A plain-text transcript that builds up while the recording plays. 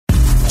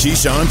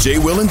Keyshawn, J.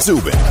 Will, and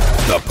Zubin,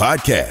 the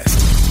podcast.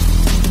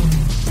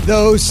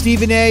 Though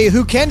Stephen A.,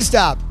 who can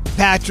stop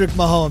Patrick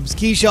Mahomes?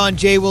 Keyshawn,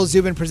 J. Will,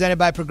 Zubin, presented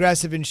by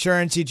Progressive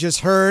Insurance. You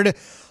just heard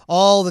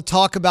all the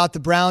talk about the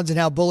Browns and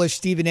how bullish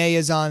Stephen A.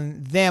 is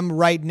on them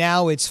right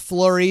now. It's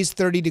flurries,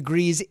 30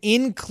 degrees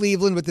in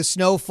Cleveland with the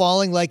snow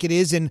falling like it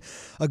is in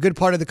a good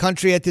part of the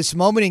country at this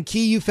moment. And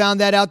Key, you found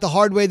that out the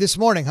hard way this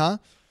morning, huh?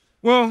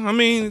 Well, I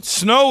mean,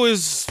 snow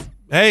is,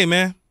 hey,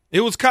 man,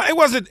 it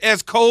wasn't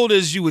as cold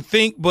as you would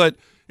think, but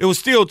it was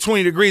still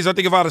 20 degrees. I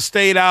think if I'd have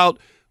stayed out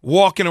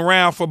walking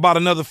around for about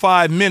another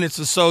 5 minutes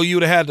or so,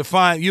 you'd have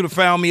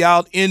found me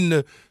out in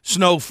the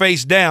snow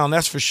face down,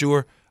 that's for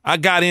sure. I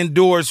got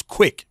indoors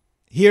quick.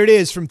 Here it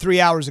is from 3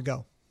 hours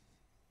ago.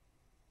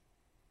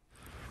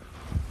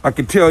 I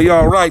can tell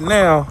y'all right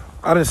now,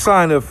 I didn't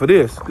sign up for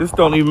this. This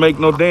don't even make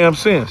no damn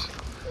sense.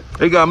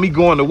 They got me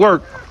going to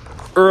work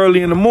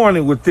early in the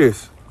morning with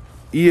this.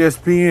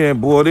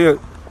 ESPN, boy,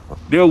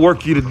 they'll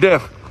work you to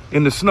death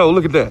in the snow.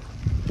 Look at that.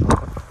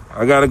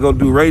 I got to go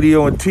do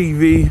radio and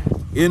TV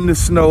in the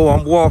snow.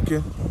 I'm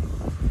walking.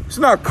 It's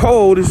not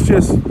cold. It's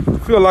just I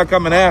feel like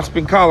I'm in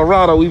Aspen,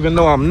 Colorado, even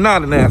though I'm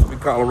not in Aspen,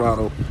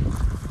 Colorado.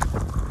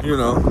 You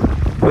know,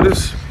 but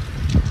it's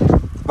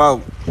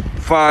about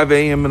 5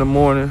 a.m. in the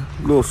morning,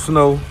 a little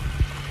snow.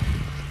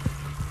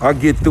 I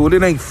get through it.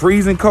 It ain't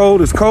freezing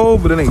cold. It's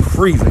cold, but it ain't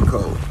freezing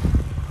cold.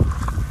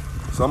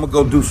 So I'm going to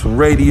go do some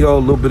radio, a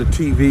little bit of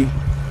TV,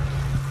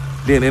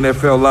 then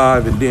NFL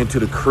Live, and then to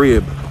the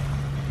crib.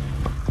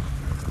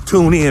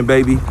 Tune in,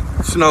 baby.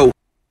 Snow.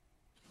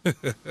 Man,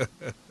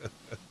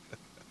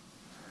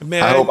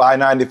 I hope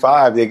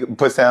I-95 they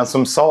puts down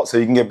some salt so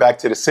you can get back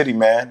to the city,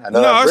 man. I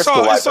know no, it's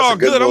all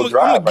good. I'm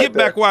gonna get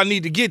back where I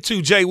need to get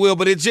to, Jay Will,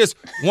 but it's just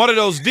one of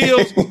those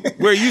deals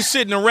where you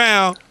sitting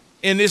around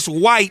and it's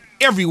white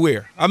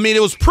everywhere. I mean,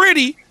 it was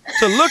pretty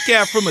to look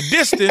at from a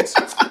distance,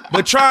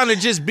 but trying to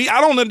just be, I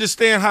don't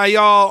understand how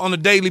y'all on a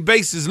daily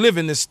basis live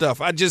in this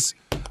stuff. I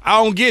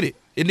don't get it.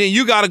 And then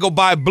you got to go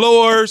buy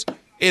blowers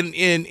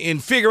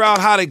and figure out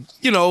how to,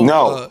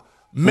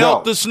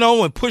 melt the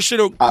snow and push it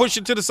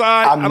to the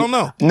side. I don't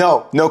know.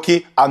 No,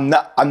 Key. I'm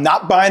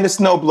not buying a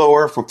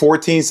snowblower for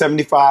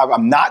 $14.75.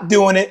 I'm not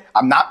doing it.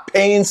 I'm not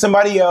paying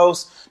somebody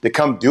else to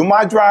come do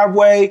my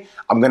driveway.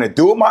 I'm gonna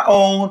do it my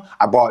own.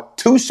 I bought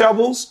 2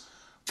 shovels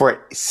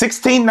for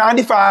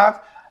 $16.95.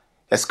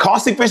 That's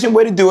cost efficient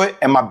way to do it.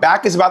 And my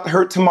back is about to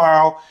hurt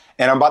tomorrow.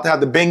 And I'm about to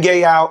have the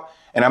Bengay out.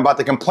 And I'm about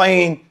to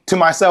complain to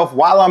myself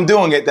while I'm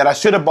doing it that I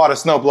should have bought a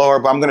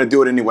snowblower, but I'm going to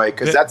do it anyway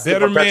because that's the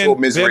perpetual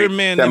misery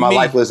that my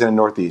life lives in the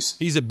Northeast.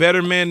 He's a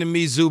better man than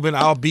me, Zubin.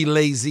 I'll be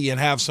lazy and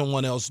have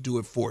someone else do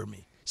it for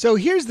me. So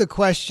here's the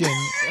question.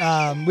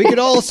 We could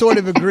all sort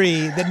of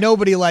agree that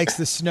nobody likes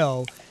the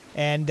snow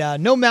and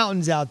no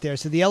mountains out there.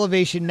 So the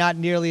elevation not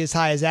nearly as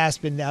high as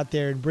Aspen out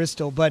there in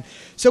Bristol. But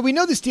so we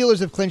know the Steelers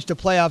have clinched a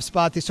playoff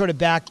spot. They sort of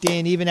backed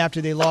in even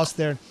after they lost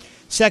their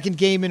second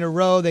game in a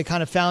row. They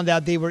kind of found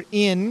out they were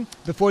in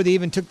before they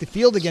even took the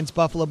field against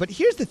Buffalo. But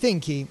here's the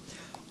thing, Key.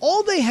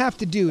 All they have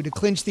to do to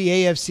clinch the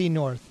AFC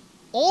North,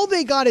 all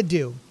they got to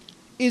do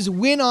is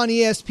win on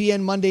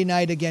ESPN Monday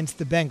night against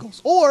the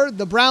Bengals. Or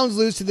the Browns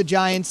lose to the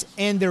Giants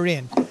and they're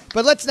in.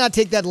 But let's not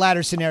take that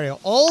latter scenario.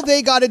 All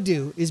they got to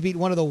do is beat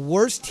one of the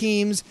worst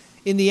teams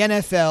in the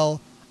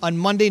NFL on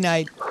Monday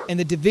night, and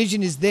the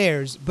division is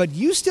theirs. But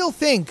you still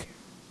think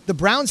the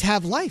Browns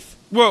have life.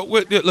 Well,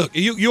 look,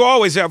 you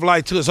always have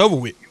life till it's over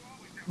with,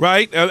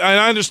 right?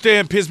 I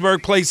understand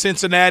Pittsburgh plays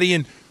Cincinnati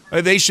and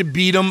they should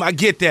beat them. I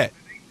get that.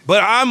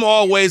 But I'm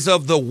always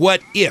of the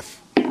what if.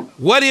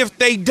 What if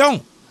they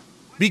don't?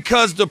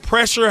 Because the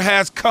pressure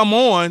has come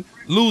on,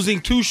 losing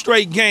 2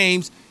 straight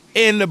games,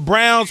 and the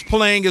Browns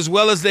playing as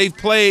well as they've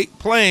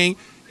playing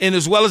and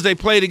as well as they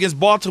played against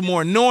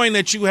Baltimore, knowing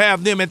that you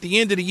have them at the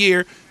end of the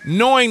year,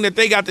 knowing that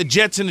they got the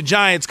Jets and the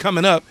Giants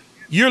coming up.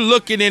 You're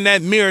looking in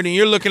that mirror and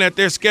you're looking at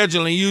their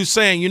schedule and you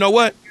saying, you know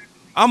what?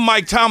 I'm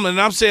Mike Tomlin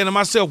and I'm saying to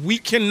myself, we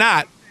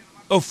cannot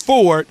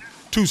afford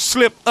to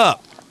slip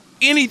up.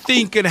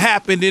 Anything can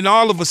happen. Then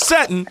all of a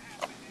sudden,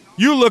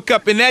 you look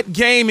up in that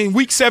game in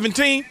week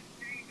 17,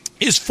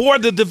 it's for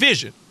the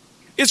division.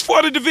 It's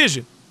for the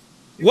division.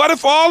 What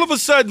if all of a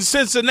sudden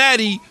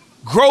Cincinnati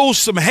grows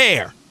some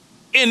hair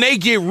and they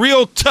get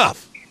real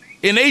tough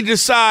and they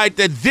decide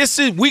that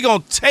we're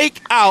going to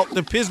take out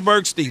the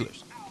Pittsburgh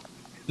Steelers?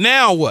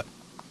 Now what?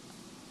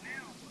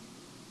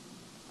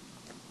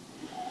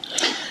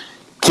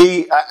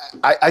 Key,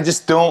 I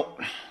just don't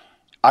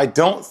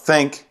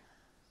think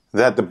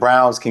that the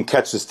Browns can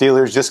catch the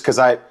Steelers just because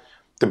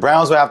the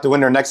Browns will have to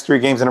win their next 3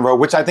 games in a row,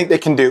 which I think they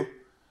can do.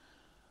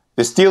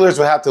 The Steelers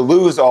would have to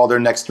lose all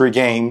their next 3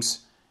 games.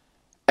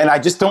 And I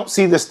just don't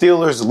see the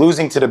Steelers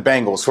losing to the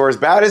Bengals. For as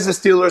bad as the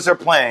Steelers are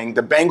playing,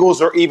 the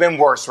Bengals are even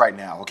worse right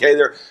now. Okay,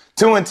 they're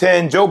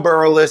 2-10, Joe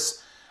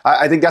Burrowless.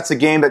 I think that's a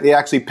game that they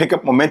actually pick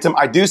up momentum.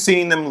 I do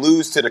see them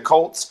lose to the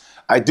Colts.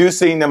 I do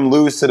see them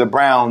lose to the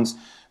Browns.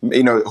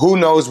 You know, who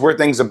knows where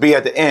things will be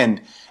at the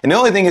end. And the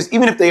only thing is,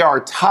 even if they are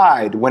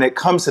tied when it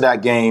comes to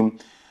that game,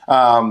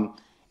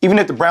 even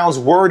if the Browns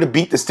were to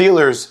beat the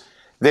Steelers,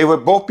 they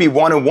would both be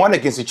 1-1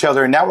 against each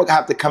other, and that would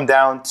have to come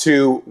down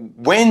to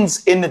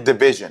wins in the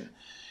division.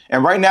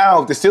 And right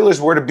now, if the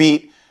Steelers were to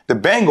beat the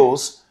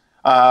Bengals,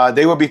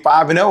 they would be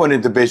 5-0 in the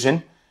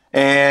division.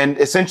 And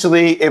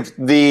essentially, if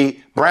the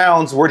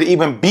Browns were to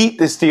even beat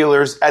the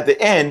Steelers at the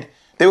end,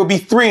 they would be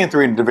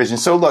 3-3 in the division.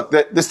 So look,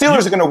 the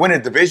Steelers are going to win a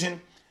division.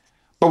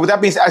 But with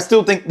that being said, I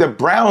still think the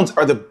Browns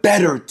are the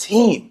better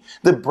team.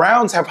 The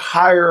Browns have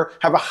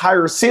a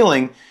higher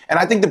ceiling. And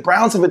I think the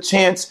Browns have a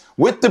chance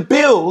with the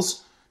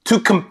Bills to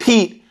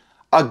compete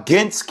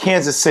against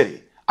Kansas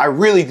City. I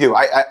really do.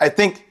 I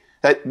think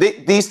that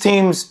these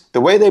teams, the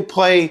way they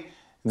play,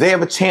 they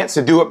have a chance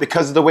to do it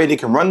because of the way they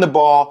can run the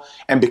ball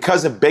and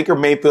because of Baker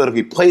Mayfield. If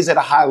he plays at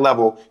a high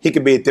level, he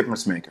could be a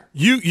difference maker.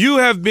 You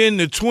have been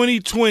the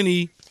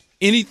 2020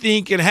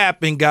 anything can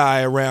happen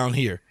guy around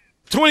here.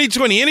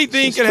 2020,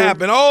 anything can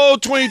happen. Oh,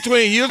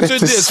 2020, you did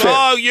this.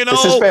 Oh,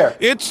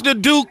 it's the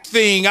Duke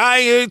thing.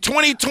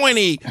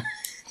 2020.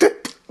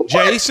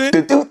 Jason?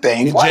 The Duke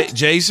thing. What?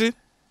 Jason,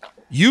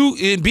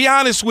 you be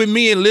honest with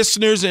me and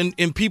listeners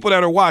and people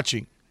that are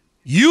watching.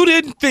 You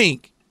didn't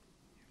think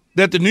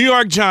that the New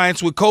York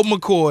Giants with Colt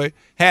McCoy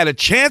had a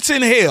chance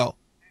in hell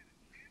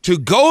to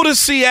go to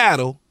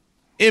Seattle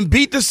and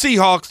beat the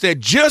Seahawks that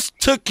just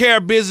took care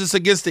of business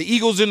against the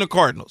Eagles and the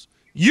Cardinals.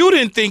 You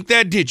didn't think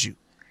that, did you?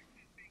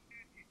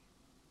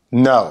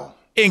 No.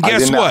 And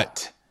guess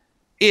what?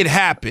 It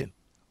happened.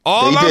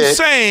 All I'm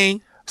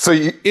saying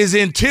is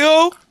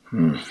until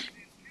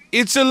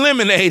it's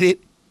eliminated,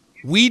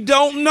 we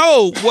don't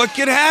know what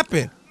could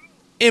happen.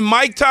 And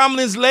Mike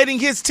Tomlin is letting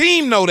his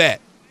team know that.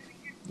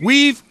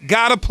 We've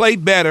got to play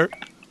better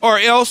or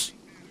else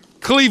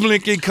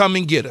Cleveland can come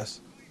and get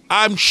us.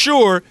 I'm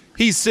sure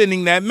he's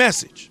sending that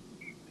message.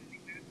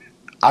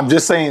 I'm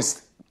just saying,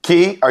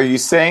 Key, are you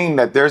saying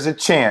that there's a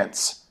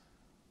chance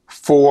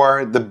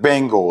for the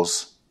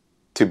Bengals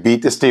to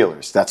beat the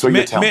Steelers? That's what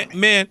you're telling me.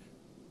 Man,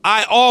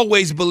 I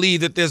always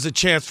believe that there's a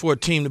chance for a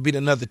team to beat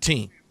another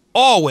team.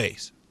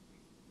 Always.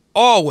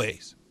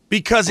 Always.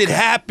 Because it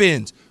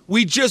happens.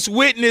 We just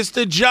witnessed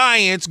the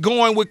Giants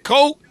going with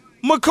Colt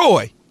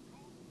McCoy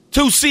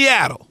to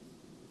Seattle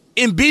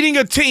and beating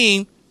a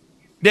team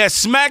that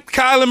smacked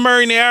Kyler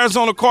Murray and the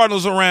Arizona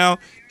Cardinals around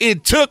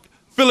and took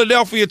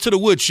Philadelphia to the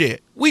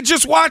woodshed. We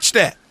just watched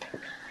that.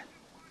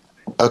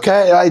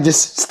 Okay,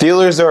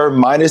 Steelers are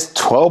minus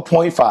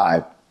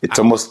 12.5. It's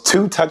almost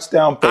 2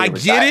 touchdown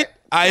favorites. I get it.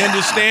 I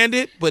understand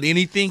it, but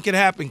anything can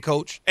happen,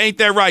 Coach. Ain't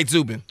that right,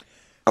 Zubin?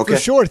 Okay. For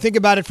sure. Think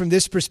about it from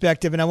this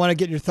perspective, and I want to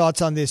get your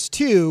thoughts on this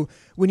too.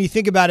 When you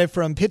think about it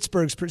from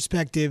Pittsburgh's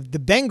perspective, the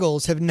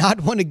Bengals have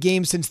not won a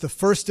game since the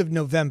 1st of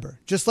November.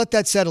 Just let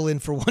that settle in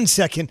for 1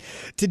 second.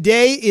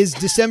 Today is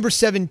December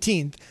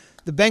 17th.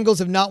 The Bengals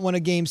have not won a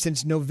game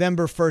since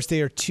November 1st. They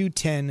are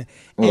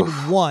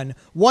 2-10-1.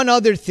 One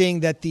other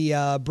thing that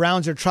the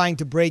Browns are trying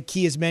to break,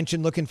 Key has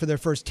mentioned, looking for their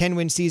first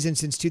 10-win season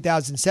since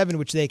 2007,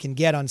 which they can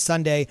get on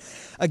Sunday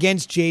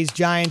against Jay's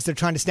Giants. They're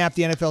trying to snap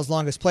the NFL's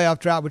longest playoff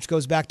drought, which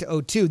goes back to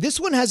 2002. This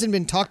one hasn't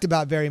been talked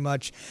about very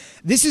much.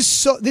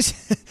 This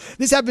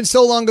happened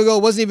so long ago,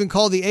 it wasn't even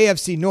called the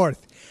AFC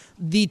North.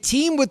 The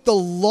team with the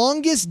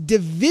longest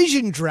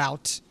division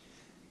drought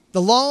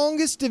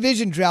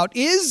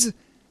is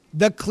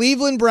the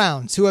Cleveland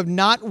Browns, who have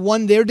not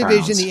won their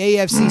division, the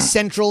AFC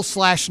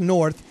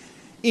Central/North,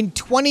 in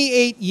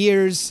 28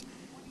 years.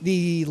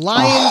 The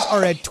Lions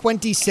are at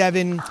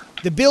 27.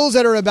 The Bills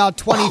that are about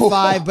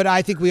 25, but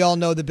I think we all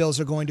know the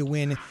Bills are going to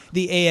win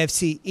the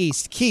AFC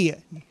East. Key,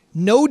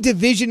 no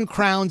division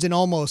crowns in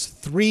almost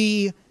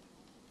 3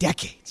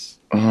 decades.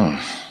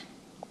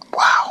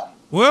 Wow.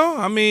 Well,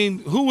 I mean,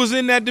 who was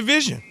in that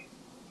division?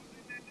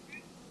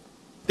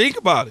 Think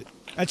about it.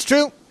 That's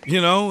true. You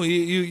know,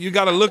 you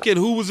got to look at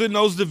who was in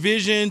those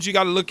divisions. You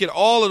got to look at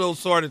all of those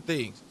sort of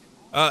things.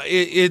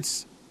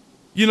 It's,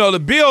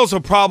 the Bills are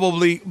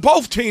probably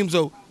both teams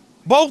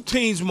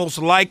most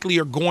likely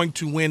are going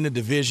to win the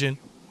division.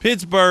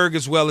 Pittsburgh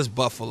as well as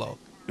Buffalo.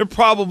 They're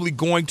probably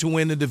going to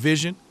win the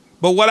division.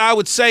 But what I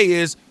would say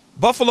is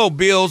Buffalo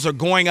Bills are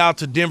going out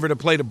to Denver to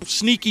play the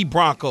sneaky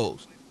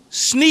Broncos.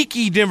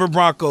 Sneaky Denver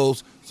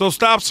Broncos. So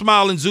stop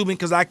smiling, Zubin,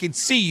 because I can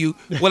see you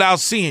without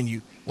seeing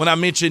you when I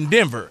mention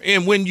Denver.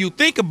 And when you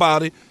think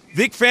about it,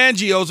 Vic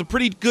Fangio's a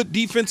pretty good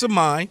defensive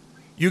mind.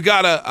 You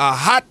got a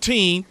hot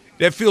team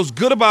that feels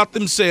good about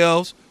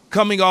themselves,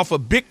 coming off a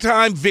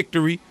big-time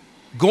victory,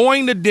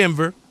 going to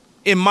Denver,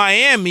 in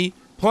Miami,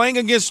 playing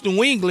against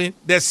New England,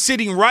 that's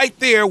sitting right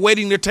there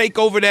waiting to take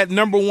over that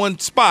number 1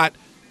 spot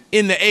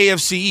in the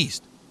AFC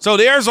East. So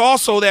there's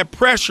also that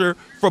pressure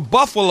for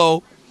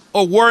Buffalo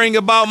or worrying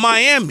about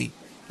Miami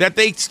that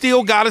they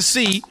still got to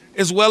see,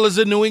 as well as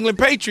the New England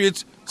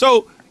Patriots.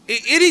 So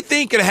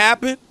anything could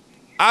happen.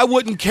 I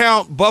wouldn't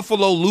count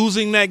Buffalo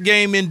losing that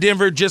game in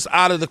Denver just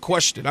out of the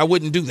question. I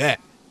wouldn't do that.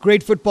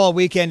 Great football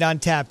weekend on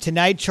tap.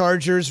 Tonight,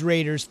 Chargers,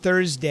 Raiders,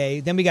 Thursday.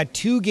 Then we got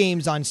 2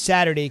 games on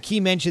Saturday. Key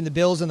mentioned the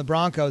Bills and the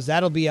Broncos.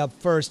 That'll be up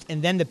first.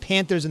 And then the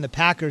Panthers and the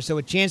Packers. So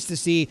a chance to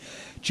see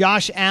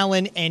Josh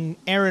Allen and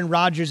Aaron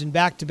Rodgers in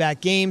back-to-back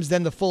games.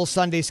 Then the full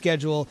Sunday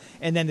schedule.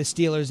 And then the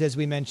Steelers, as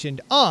we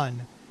mentioned,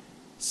 on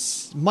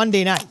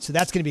Monday night. So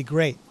that's going to be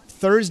great.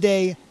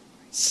 Thursday,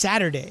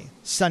 Saturday,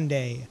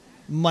 Sunday,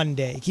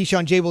 Monday.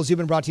 Keyshawn, J. Will,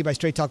 Zubin, brought to you by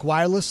Straight Talk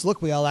Wireless.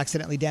 Look, we all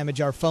accidentally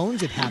damage our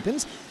phones. It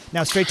happens.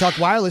 Now, Straight Talk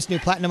Wireless new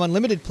Platinum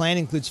Unlimited plan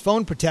includes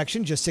phone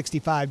protection, just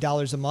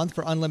 $65 a month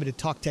for unlimited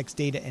talk, text,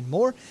 data, and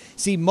more.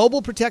 See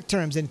Mobile Protect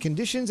terms and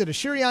conditions at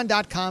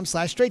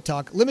Asurion.com/Straight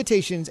Talk.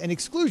 Limitations and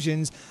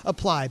exclusions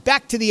apply.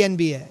 Back to the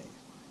NBA.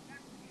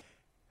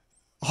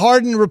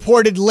 Harden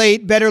reported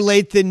late, better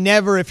late than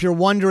never. If you're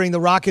wondering, the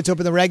Rockets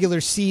open the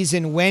regular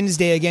season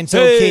Wednesday against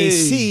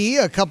OKC.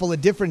 A couple of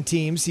different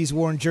teams he's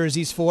worn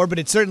jerseys for, but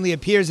it certainly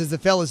appears, as the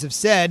fellas have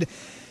said,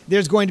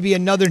 there's going to be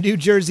another new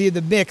jersey in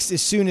the mix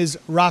as soon as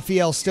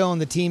Raphael Stone,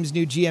 the team's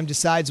new GM,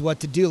 decides what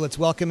to do. Let's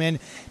welcome in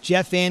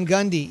Jeff Van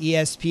Gundy,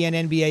 ESPN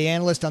NBA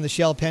analyst on the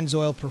Shell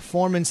Pennzoil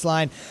Performance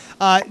Line.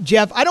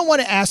 Jeff, I don't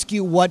want to ask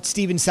you what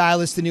Stephen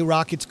Silas, the new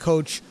Rockets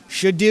coach,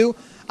 should do.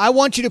 I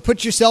want you to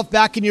put yourself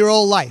back in your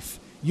old life.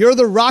 You're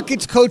the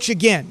Rockets coach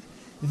again.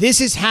 This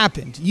has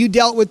happened. You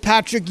dealt with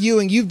Patrick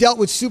Ewing. You've dealt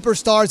with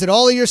superstars at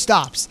all of your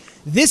stops.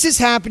 This is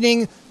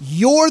happening.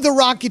 You're the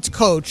Rockets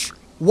coach.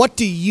 What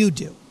do you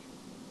do?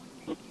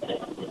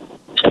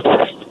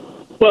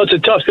 Well, it's a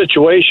tough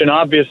situation,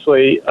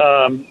 obviously,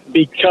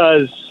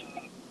 because,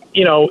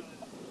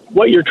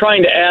 what you're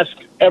trying to ask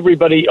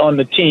everybody on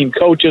the team,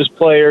 coaches,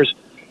 players,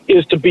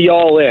 is to be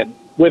all in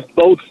with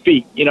both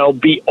feet,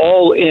 be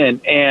all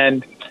in.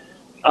 And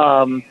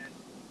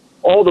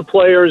all the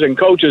players and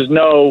coaches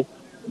know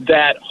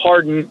that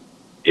Harden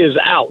is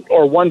out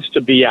or wants to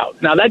be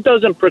out. Now, that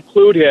doesn't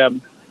preclude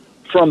him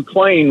from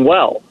playing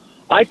well.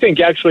 I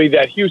think actually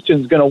that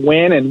Houston's going to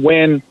win and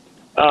win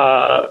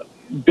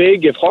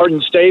big. If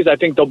Harden stays, I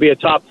think they'll be a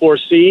top 4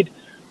 seed.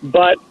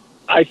 But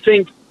I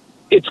think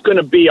it's going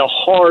to be a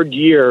hard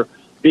year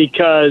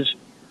because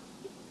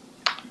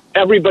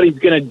everybody's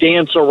going to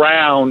dance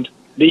around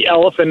the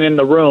elephant in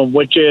the room,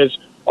 which is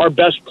our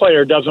best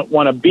player doesn't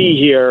want to be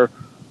here.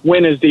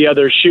 When is the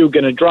other shoe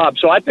going to drop?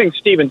 So I think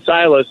Stephen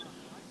Silas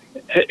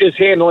is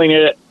handling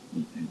it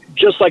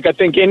just like I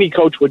think any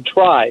coach would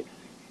try.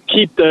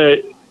 Keep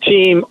the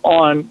team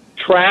on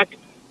track,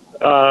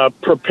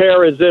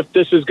 prepare as if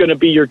this is going to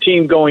be your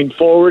team going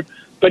forward.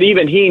 But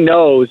even he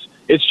knows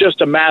it's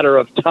just a matter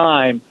of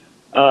time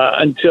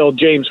until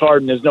James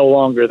Harden is no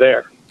longer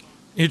there.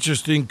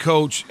 Interesting,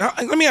 Coach.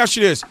 Let me ask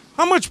you this.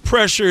 How much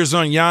pressure is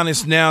on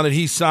Giannis now that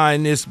he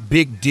signed this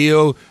big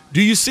deal?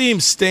 Do you see him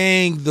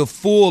staying the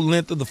full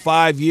length of the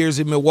 5 years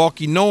in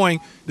Milwaukee, knowing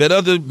that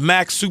other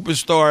max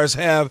superstars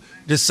have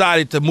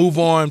decided to move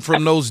on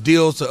from those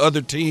deals to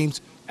other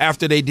teams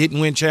after they didn't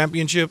win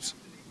championships?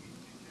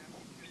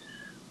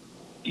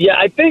 Yeah,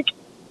 I think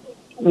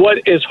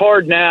what is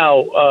hard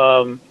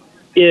now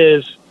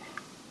is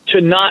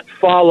to not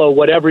follow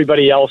what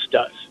everybody else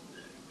does.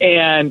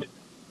 And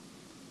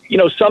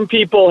some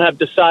people have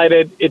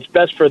decided it's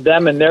best for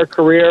them in their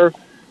career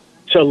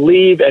to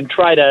leave and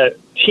try to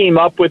team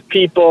up with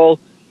people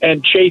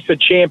and chase a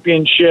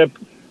championship,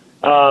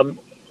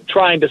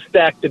 trying to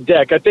stack the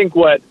deck. I think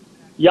what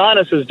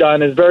Giannis has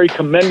done is very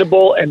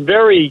commendable and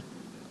very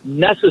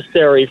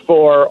necessary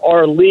for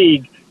our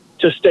league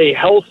to stay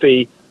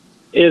healthy,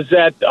 is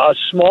that a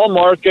small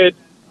market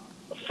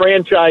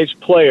franchise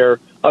player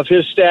of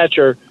his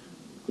stature,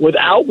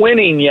 without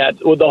winning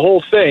yet with the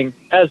whole thing,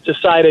 has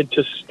decided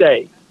to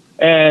stay.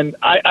 And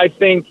I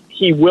think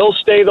he will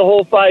stay the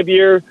whole 5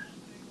 year.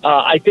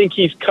 I think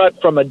he's cut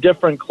from a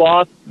different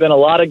cloth than a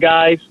lot of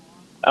guys.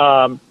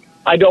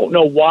 I don't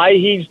know why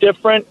he's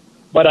different,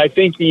 but I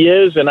think he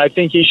is, and I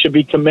think he should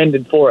be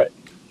commended for it.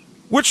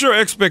 What's your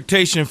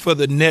expectation for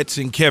the Nets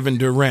and Kevin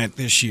Durant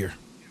this year?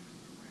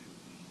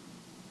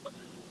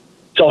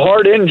 It's a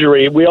hard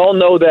injury. We all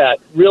know that,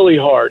 really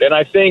hard. And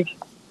I think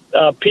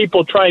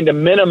people trying to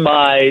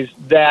minimize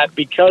that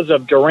because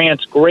of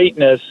Durant's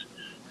greatness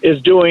is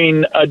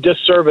doing a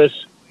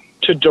disservice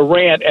to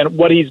Durant and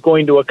what he's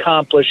going to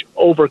accomplish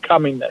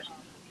overcoming this.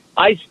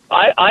 I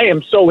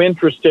am so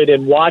interested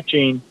in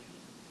watching,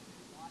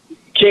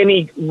 can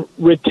he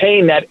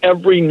retain that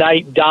every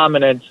night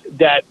dominance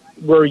that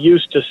we're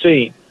used to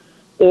seeing?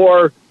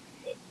 Or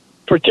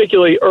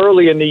particularly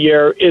early in the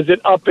year, is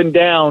it up and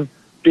down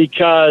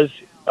because,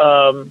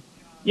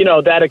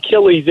 that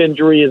Achilles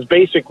injury is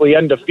basically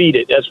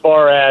undefeated as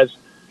far as,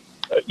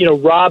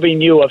 robbing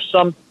you of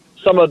some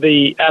of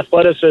the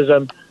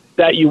athleticism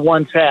that you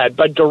once had.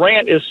 But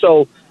Durant is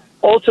so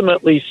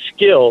ultimately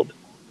skilled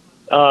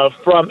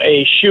from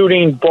a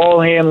shooting, ball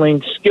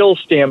handling skill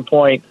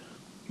standpoint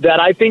that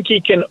I think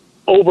he can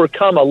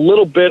overcome a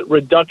little bit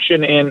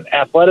reduction in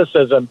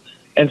athleticism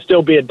and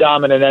still be a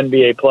dominant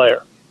NBA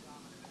player.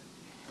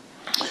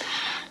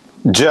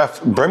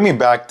 Jeff, bring me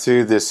back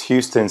to this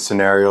Houston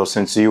scenario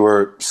since you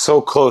were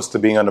so close to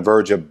being on the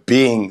verge of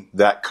being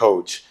that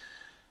coach.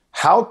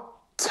 How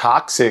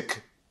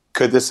toxic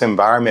could this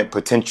environment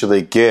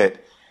potentially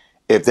get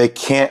if they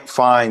can't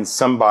find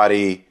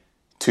somebody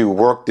to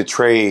work the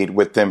trade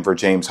with them for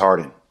James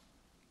Harden?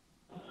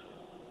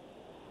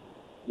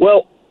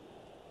 Well,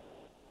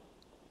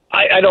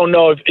 I don't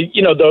know if,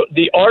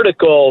 the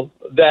article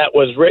that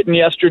was written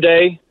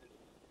yesterday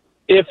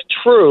if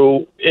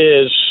true,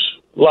 is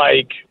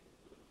like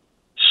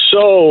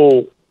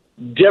so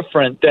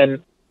different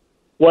than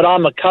what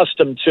I'm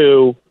accustomed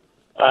to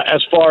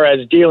as far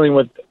as dealing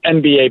with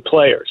NBA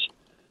players.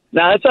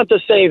 Now, that's not to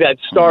say that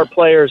star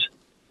players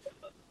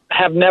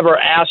have never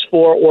asked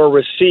for or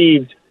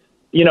received,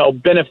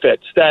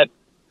 benefits that,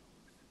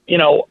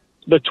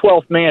 the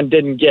 12th man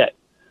didn't get.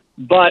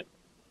 But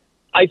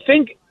I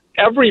think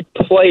every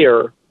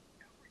player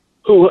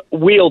who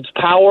wields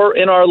power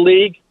in our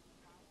league,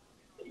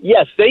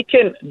 yes, they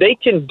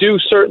can do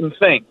certain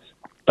things.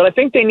 But I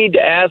think they need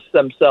to ask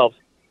themselves,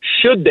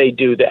 should they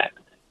do that?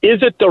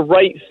 Is it the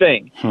right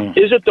thing?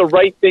 Is it the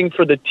right thing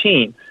for the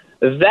team?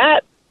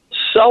 That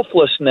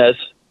selflessness,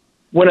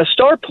 when a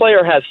star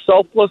player has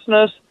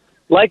selflessness,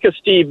 like a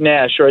Steve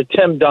Nash or a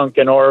Tim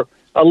Duncan or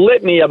a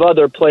litany of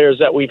other players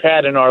that we've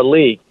had in our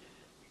league,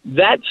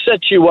 that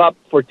sets you up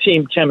for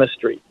team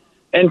chemistry.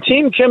 And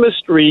team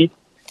chemistry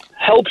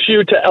helps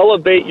you to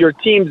elevate your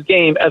team's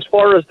game as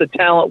far as the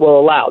talent will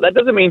allow. That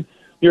doesn't mean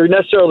you're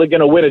necessarily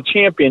going to win a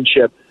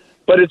championship,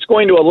 but it's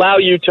going to allow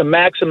you to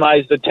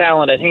maximize the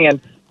talent at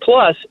hand.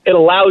 Plus, it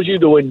allows you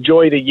to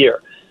enjoy the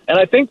year. And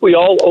I think we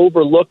all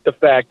overlook the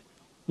fact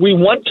we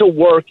want to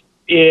work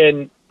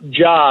in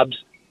jobs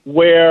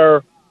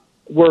where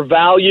we're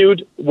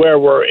valued, where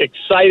we're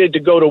excited to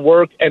go to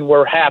work, and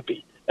we're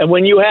happy. And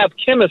when you have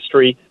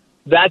chemistry,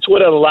 that's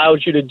what it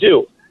allows you to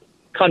do.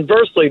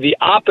 Conversely, the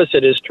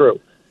opposite is true.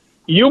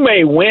 You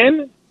may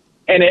win,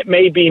 and it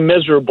may be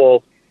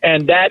miserable,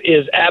 and that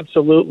is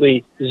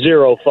absolutely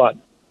zero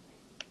fun.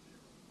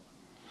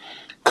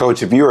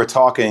 Coach, if you were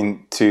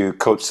talking to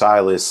Coach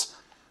Silas,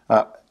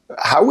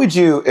 how would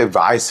you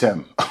advise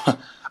him?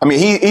 I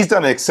mean, he's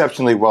done an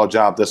exceptionally well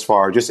job thus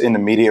far, just in the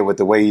media with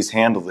the way he's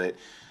handled it.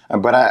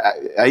 But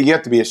you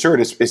have to be assured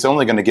it's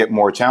only going to get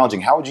more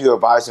challenging. How would you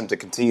advise him to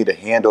continue to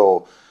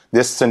handle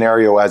this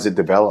scenario as it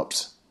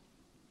develops?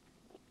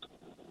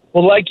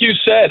 Well, like you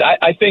said,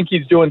 I think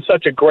he's doing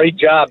such a great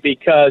job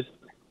because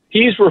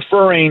he's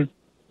referring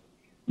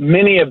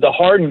many of the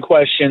Harden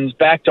questions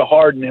back to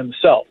Harden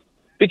himself.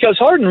 Because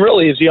Harden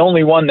really is the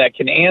only one that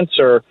can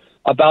answer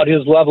about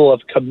his level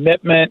of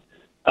commitment,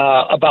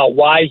 about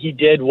why he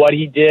did what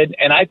he did.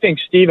 And I think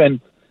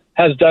Steven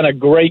has done a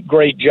great,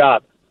 great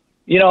job.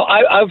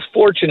 I'm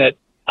fortunate.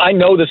 I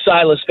know the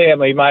Silas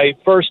family. My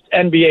first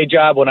NBA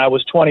job when I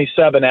was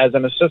 27 as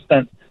an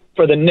assistant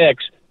for the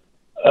Knicks,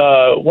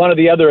 one of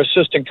the other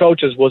assistant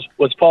coaches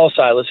was Paul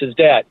Silas, his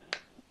dad,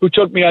 who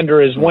took me under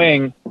his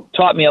wing,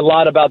 taught me a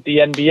lot about the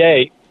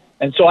NBA.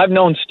 And so I've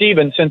known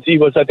Steven since he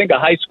was, I think, a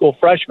high school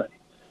freshman.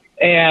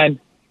 And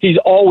he's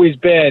always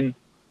been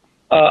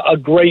a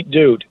great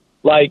dude.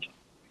 Like,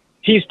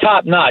 he's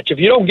top notch. If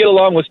you don't get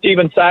along with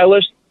Steven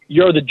Silas,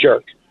 you're the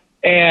jerk.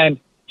 And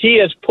he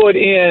has put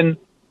in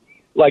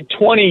like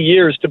 20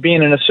 years to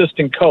being an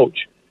assistant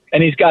coach,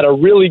 and he's got a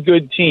really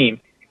good team,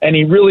 and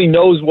he really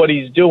knows what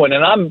he's doing.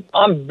 And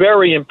I'm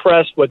very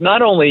impressed with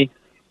not only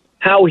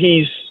how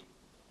he's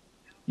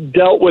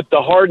dealt with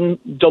the Harden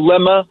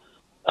dilemma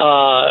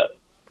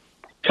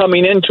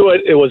coming into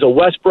it. It was a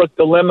Westbrook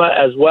dilemma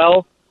as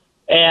well.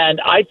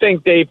 And I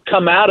think they've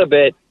come out of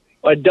it,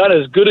 done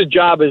as good a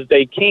job as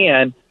they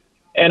can.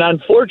 And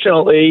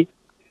unfortunately,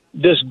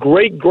 this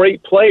great,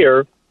 great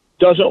player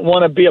doesn't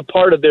want to be a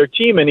part of their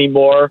team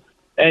anymore.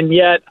 And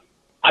yet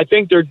I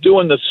think they're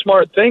doing the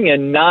smart thing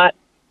and not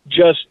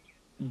just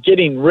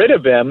getting rid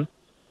of him,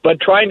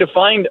 but trying to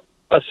find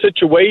a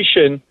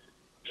situation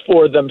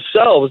for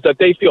themselves that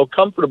they feel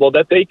comfortable,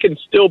 that they can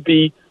still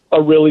be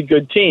a really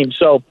good team.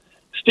 So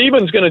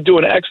Steven's going to do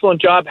an excellent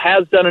job,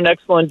 has done an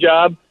excellent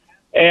job.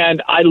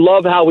 And I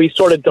love how he's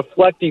sort of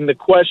deflecting the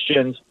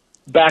questions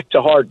back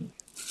to Harden.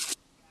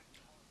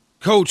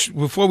 Coach,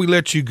 before we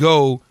let you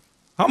go,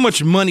 how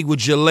much money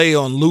would you lay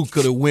on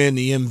Luka to win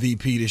the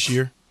MVP this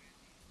year?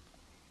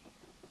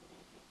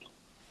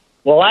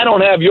 Well, I don't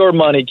have your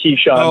money,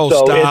 Keyshawn. Oh,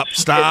 so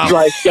stop. It's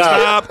like,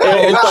 Stop,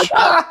 it's like,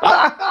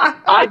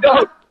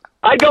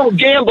 I don't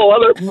gamble.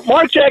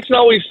 Mark Jackson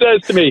always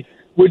says to me,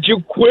 would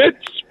you quit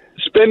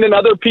spending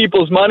other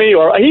people's money?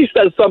 Or he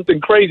says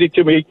something crazy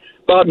to me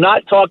about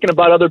not talking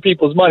about other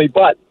people's money.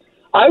 But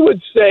I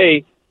would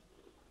say,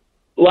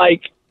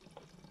 like,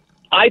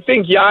 I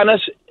think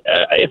Giannis,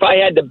 if I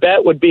had to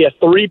bet, would be a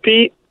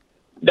three-peat.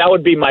 That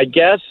would be my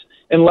guess,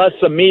 unless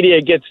the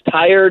media gets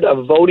tired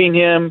of voting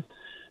him,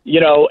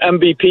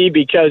 MVP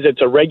because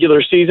it's a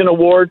regular season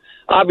award.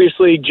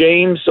 Obviously,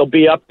 James will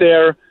be up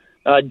there.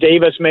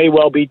 Davis may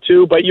well be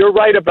too. But you're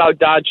right about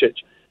Doncic.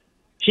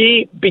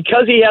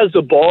 Because he has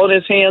the ball in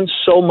his hands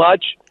so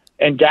much,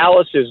 and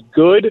Dallas is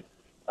good,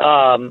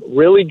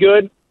 really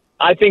good,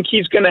 I think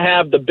he's going to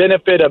have the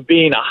benefit of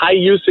being a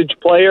high-usage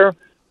player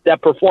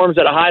that performs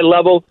at a high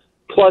level,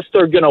 plus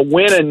they're going to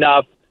win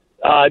enough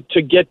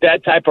to get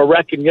that type of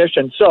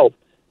recognition. So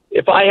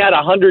if I had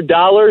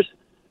 $100,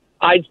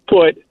 I'd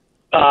put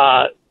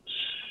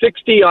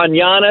 60 on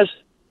Giannis,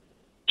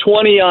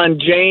 20 on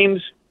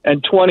James,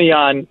 and 20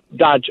 on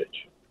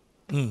Doncic.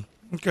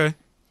 Okay.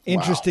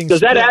 Interesting.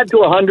 Does that add to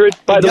 100?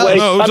 By the way,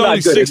 no, it was I'm only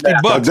not good at $60,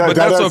 that. but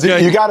that's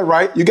okay. You got it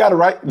right.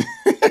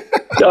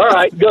 All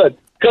right, good.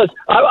 Because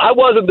I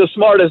wasn't the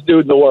smartest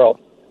dude in the world.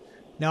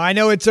 Now, I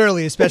know it's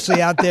early,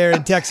 especially out there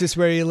in Texas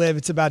where you live.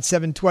 It's about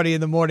 7:20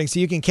 in the morning,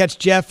 so you can catch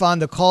Jeff on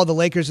the call, the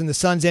Lakers and the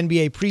Suns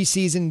NBA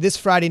preseason this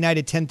Friday night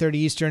at 10:30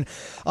 Eastern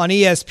on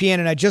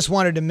ESPN. And I just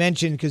wanted to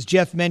mention, because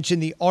Jeff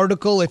mentioned the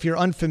article, if you're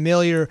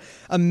unfamiliar,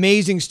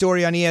 amazing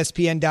story on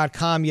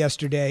ESPN.com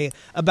yesterday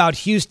about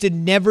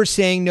Houston never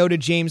saying no to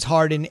James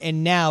Harden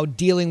and now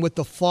dealing with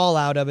the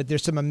fallout of it.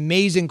 There's some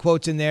amazing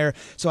quotes in there,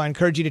 so I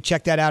encourage you to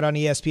check that out on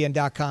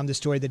ESPN.com, the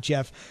story that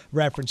Jeff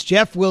referenced.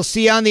 Jeff, we'll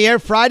see you on the air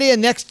Friday,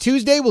 and next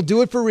Tuesday, we'll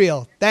do it for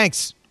real.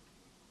 Thanks.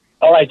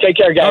 All right, take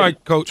care, guys. All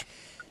right, Coach.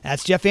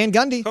 That's Jeff Van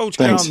Gundy. Coach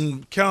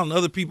counting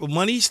other people's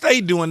money. He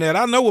stayed doing that.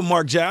 I know what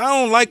Mark Jackson. I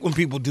don't like when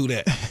people do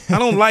that. I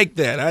don't like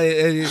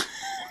that.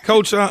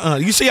 Coach,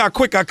 you see how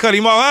quick I cut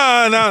him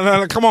off?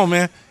 No, come on,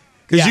 man.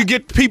 Because you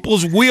get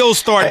people's wheels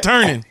start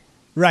turning.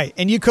 Right,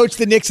 and you coached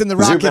the Knicks and the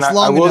Rockets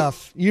long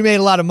enough. You made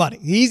a lot of money.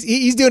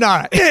 He's doing all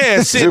right.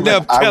 Yeah, sitting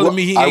up telling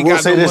me he ain't got no money. I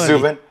will say this,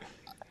 Zubin.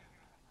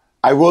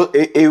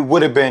 It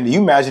would have been.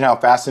 You imagine how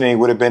fascinating it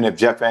would have been if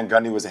Jeff Van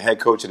Gundy was the head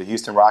coach of the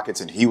Houston Rockets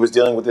and he was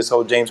dealing with this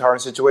whole James Harden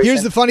situation.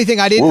 Here's the funny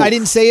thing. I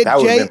didn't say it, that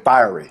Jay. That would have been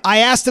fiery. I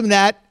asked him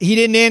that. He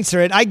didn't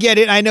answer it. I get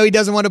it. I know he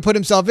doesn't want to put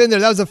himself in there.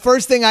 That was the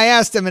first thing I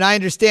asked him, and I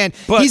understand.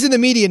 But he's in the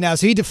media now,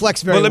 so he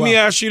deflects very well. But let me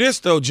ask you this,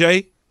 though,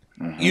 Jay.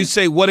 Mm-hmm. You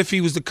say, what if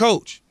he was the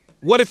coach?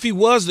 What if he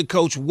was the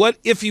coach? What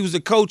if he was the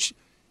coach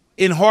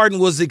and Harden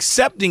was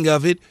accepting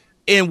of it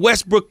and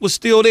Westbrook was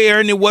still there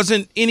and there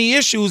wasn't any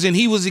issues and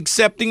he was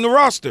accepting the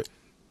roster?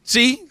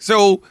 See?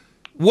 So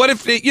what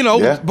if,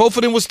 both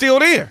of them were still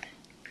there?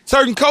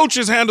 Certain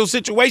coaches handle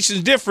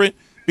situations different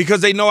because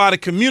they know how to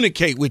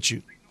communicate with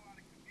you.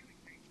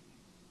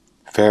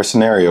 Fair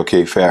scenario.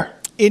 Okay, fair.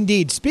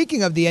 Indeed.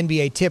 Speaking of the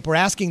NBA tip, we're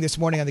asking this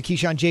morning on the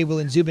Keyshawn, J. Will,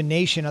 and Zubin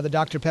Nation on the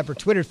Dr. Pepper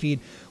Twitter feed,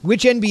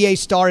 which NBA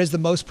star has the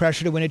most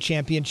pressure to win a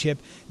championship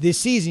this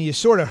season? You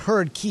sort of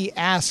heard Key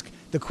ask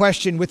the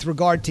question with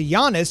regard to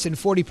Giannis, and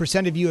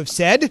 40% of you have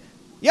said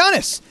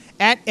Giannis.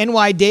 At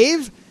NY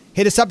Dave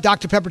hit us up,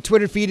 Dr. Pepper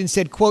Twitter feed, and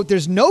said, quote,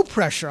 "There's no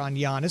pressure on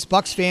Giannis.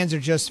 Bucks fans are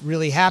just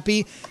really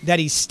happy that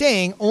he's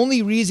staying.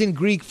 Only reason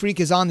Greek Freak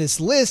is on this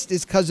list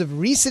is because of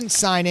recent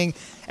signing.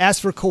 As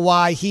for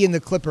Kawhi, he and the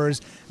Clippers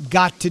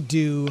got to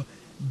do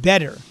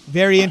better."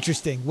 Very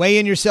interesting. Weigh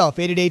in yourself.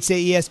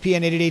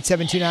 888-SAY-ESPN,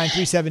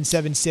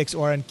 888-729-3776,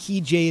 or on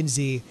Key J and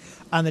Z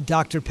on the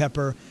Dr.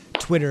 Pepper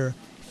Twitter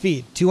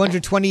feed.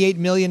 $228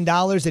 million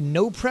and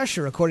no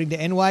pressure, according to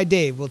NY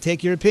Dave. We'll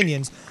take your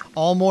opinions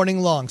all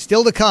morning long.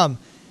 Still to come.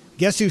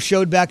 Guess who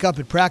showed back up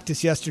at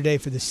practice yesterday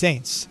for the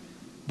Saints?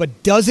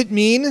 But does it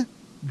mean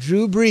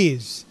Drew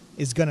Brees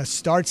is going to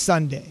start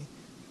Sunday?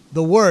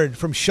 The word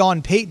from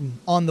Sean Payton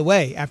on the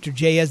way after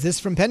Jay has this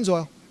from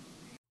Pennzoil.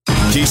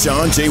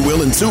 Keyshawn, J.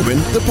 Will, and Zubin,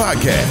 the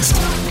podcast.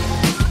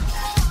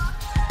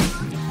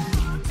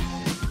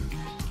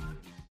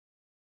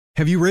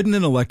 Have you ridden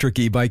an electric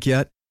e-bike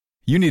yet?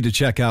 You need to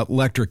check out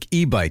Electric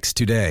E-Bikes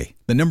today,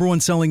 the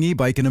 #1 selling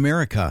e-bike in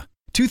America.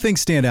 Two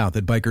things stand out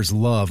that bikers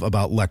love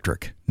about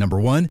Electric. Number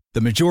one,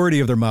 the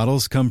majority of their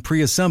models come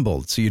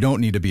pre-assembled, so you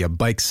don't need to be a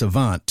bike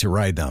savant to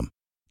ride them.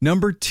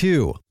 Number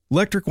two,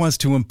 Electric wants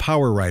to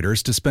empower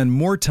riders to spend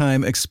more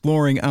time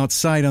exploring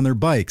outside on their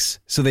bikes,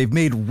 so they've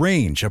made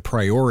range a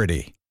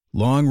priority.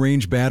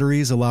 Long-range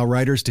batteries allow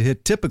riders to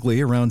hit typically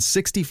around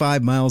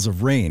 65 miles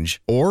of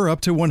range, or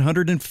up to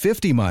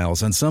 150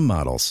 miles on some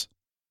models.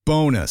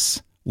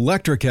 Bonus,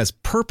 Electric has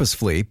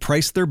purposefully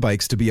priced their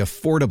bikes to be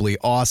affordably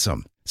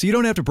awesome, so you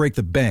don't have to break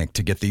the bank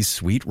to get these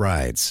sweet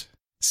rides.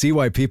 See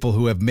why people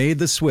who have made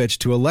the switch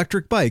to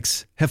electric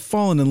bikes have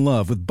fallen in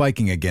love with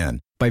biking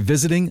again by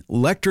visiting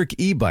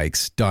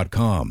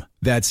lectricebikes.com.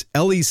 That's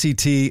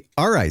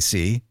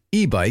LECTRIC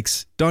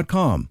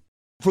ebikes.com.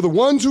 For the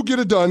ones who get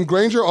it done,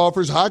 Grainger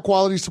offers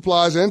high-quality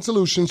supplies and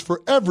solutions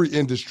for every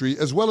industry,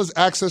 as well as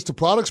access to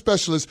product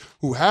specialists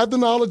who have the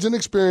knowledge and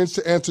experience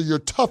to answer your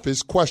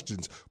toughest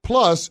questions.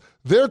 Plus,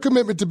 their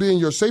commitment to being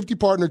your safety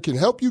partner can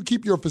help you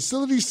keep your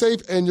facility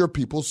safe and your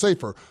people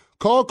safer.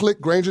 Call,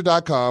 click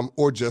Grainger.com,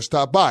 or just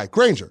stop by.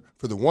 Grainger,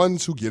 for the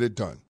ones who get it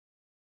done.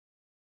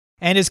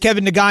 And as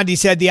Kevin Nagandi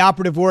said, the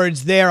operative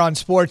words there on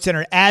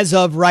SportsCenter, as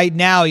of right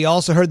now. You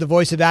also heard the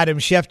voice of Adam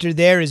Schefter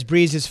there as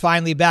Brees is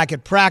finally back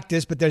at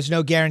practice, but there's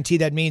no guarantee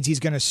that means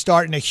he's going to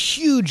start in a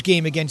huge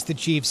game against the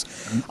Chiefs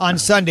on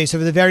Sunday. So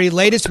for the very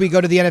latest, we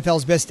go to the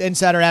NFL's best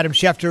insider, Adam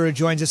Schefter, who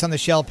joins us on the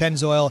Shell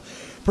Pennzoil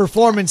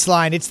Performance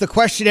Line. It's the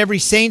question every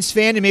Saints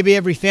fan and maybe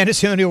every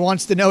fantasy owner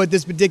wants to know at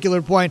this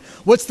particular point.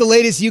 What's the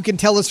latest you can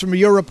tell us from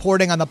your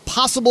reporting on the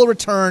possible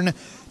return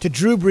to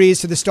Drew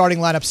Brees to the starting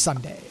lineup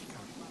Sunday?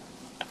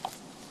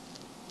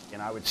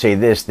 I would say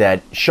this,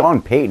 that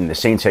Sean Payton, the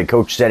Saints head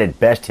coach, said it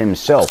best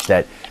himself,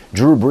 that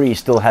Drew Brees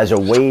still has a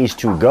ways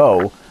to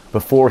go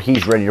before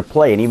he's ready to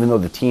play. And even though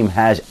the team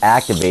has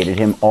activated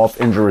him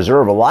off injury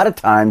reserve, a lot of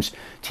times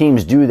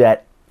teams do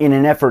that in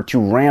an effort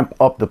to ramp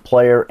up the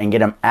player and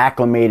get him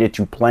acclimated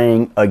to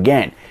playing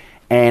again.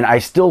 And I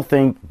still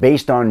think,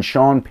 based on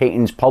Sean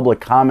Payton's public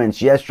comments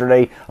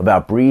yesterday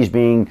about Brees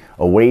being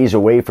a ways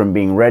away from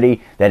being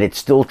ready, that it's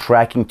still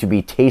tracking to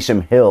be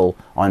Taysom Hill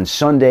on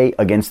Sunday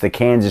against the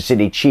Kansas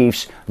City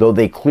Chiefs, though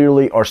they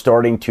clearly are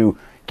starting to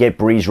get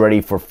Brees ready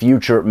for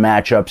future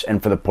matchups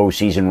and for the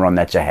postseason run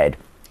that's ahead.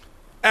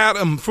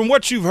 Adam, from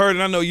what you've heard,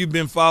 and I know you've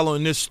been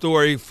following this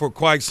story for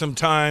quite some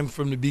time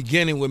from the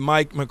beginning with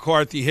Mike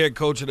McCarthy, head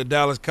coach of the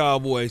Dallas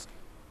Cowboys,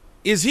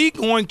 is he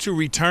going to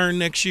return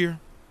next year?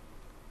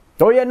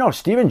 Oh, yeah, no.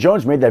 Stephen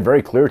Jones made that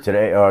very clear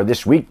today,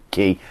 this week,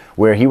 Key,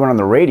 where he went on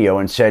the radio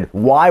and said,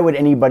 why would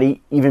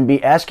anybody even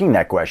be asking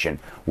that question?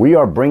 We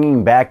are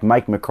bringing back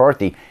Mike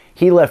McCarthy.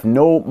 He left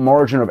no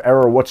margin of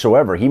error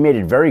whatsoever. He made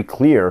it very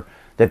clear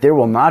that there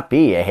will not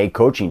be a head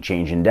coaching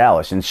change in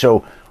Dallas. And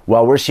so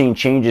while we're seeing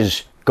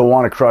changes go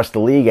on across the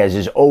league, as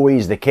is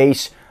always the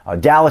case,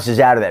 Dallas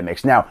is out of that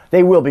mix. Now,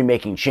 they will be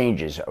making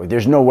changes.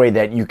 There's no way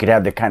that you could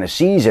have the kind of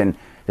season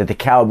that the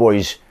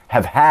Cowboys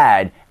have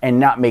had and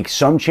not make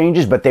some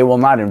changes, but they will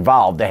not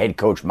involve the head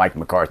coach, Mike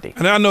McCarthy.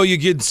 And I know you're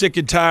getting sick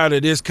and tired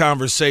of this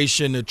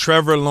conversation, the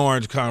Trevor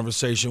Lawrence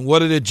conversation.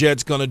 What are the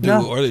Jets going to do?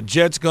 No. Are the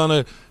Jets going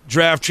to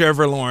draft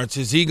Trevor Lawrence?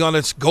 Is he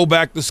going to go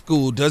back to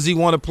school? Does he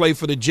want to play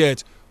for the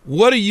Jets?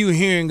 What are you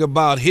hearing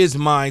about his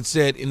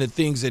mindset and the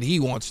things that he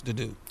wants to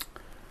do?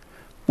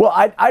 Well,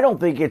 I don't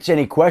think it's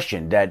any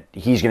question that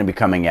he's going to be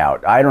coming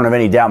out. I don't have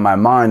any doubt in my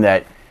mind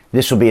that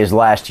this will be his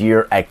last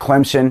year at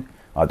Clemson,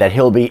 that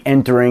he'll be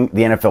entering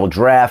the NFL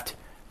draft.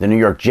 The New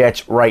York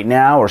Jets right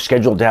now are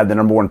scheduled to have the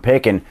number 1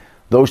 pick, and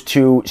those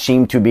two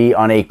seem to be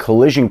on a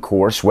collision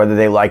course, whether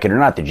they like it or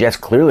not. The Jets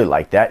clearly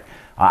like that.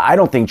 I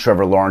don't think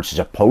Trevor Lawrence is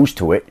opposed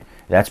to it.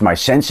 That's my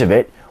sense of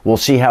it. We'll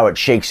see how it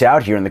shakes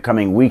out here in the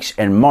coming weeks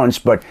and months,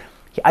 but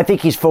I think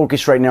he's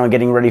focused right now on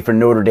getting ready for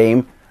Notre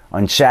Dame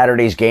on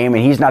Saturday's game,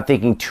 and he's not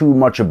thinking too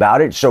much about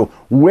it. So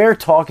we're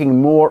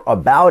talking more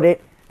about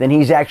it than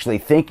he's actually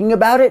thinking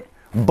about it.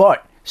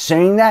 But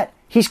saying that,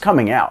 he's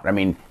coming out. I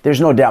mean, there's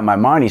no doubt in my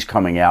mind he's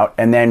coming out,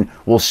 and then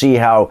we'll see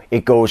how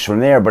it goes from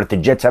there. But if the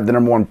Jets have the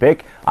number 1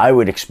 pick, I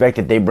would expect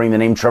that they bring the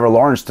name Trevor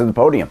Lawrence to the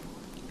podium.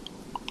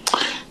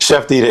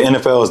 Schefter, the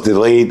NFL has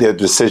delayed their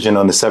decision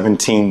on the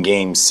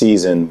 17-game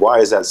season. Why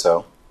is that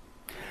so?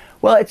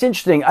 Well, it's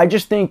interesting. I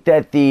just think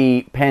that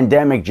the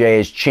pandemic, Jay,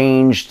 has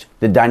changed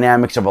the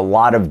dynamics of a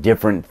lot of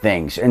different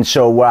things. And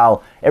so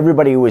while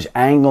everybody was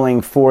angling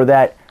for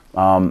that,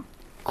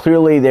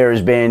 clearly there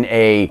has been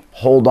a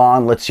hold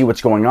on, let's see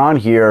what's going on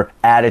here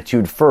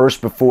attitude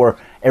first before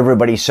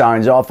everybody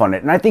signs off on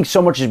it. And I think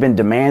so much has been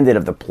demanded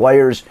of the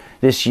players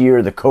this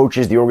year, the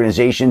coaches, the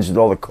organizations, with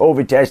all the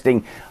COVID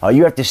testing.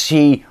 You have to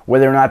see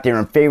whether or not they're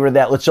in favor of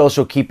that. Let's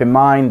also keep in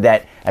mind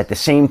that at the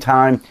same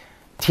time,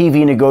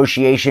 TV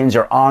negotiations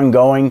are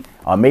ongoing.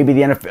 Maybe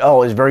the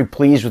NFL is very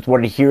pleased with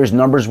what it hears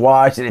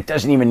numbers-wise, and it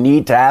doesn't even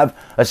need to have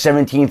a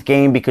 17th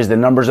game because the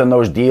numbers on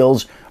those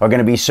deals are going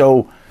to be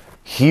so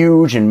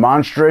huge and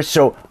monstrous.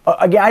 So,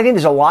 again, I think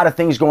there's a lot of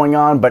things going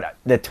on, but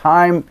the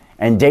time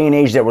and day and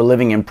age that we're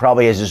living in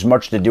probably has as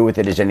much to do with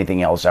it as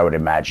anything else, I would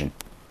imagine.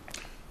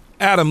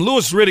 Adam,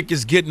 Louis Riddick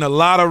is getting a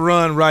lot of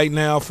run right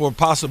now for a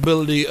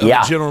possibility of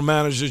the general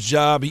manager's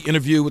job. He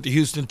interviewed with the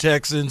Houston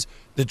Texans.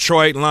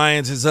 Detroit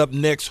Lions is up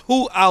next.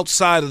 Who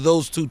outside of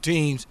those two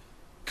teams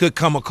could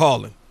come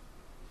a-calling?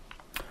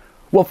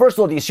 Well, first of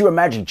all, do you see what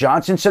Magic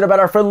Johnson said about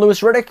our friend Louis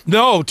Riddick?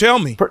 No, tell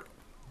me.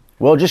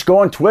 Well, just go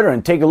on Twitter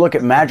and take a look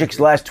at Magic's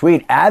last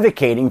tweet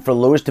advocating for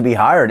Louis to be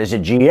hired as a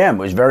GM. It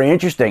was very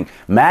interesting.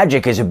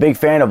 Magic is a big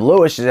fan of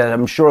Louis, as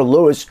I'm sure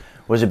Louis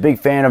was a big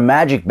fan of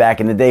Magic back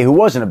in the day. Who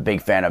wasn't a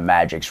big fan of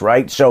Magic's,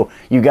 right? So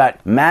you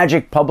got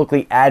Magic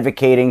publicly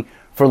advocating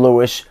for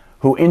Louis,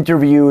 who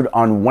interviewed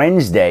on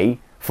Wednesday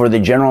for the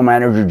general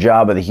manager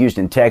job of the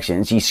Houston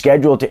Texans. He's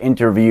scheduled to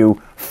interview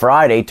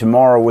Friday,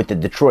 tomorrow, with the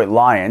Detroit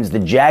Lions. The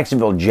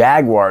Jacksonville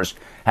Jaguars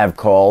have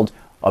called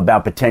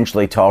about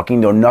potentially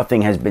talking, though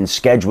nothing has been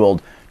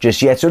scheduled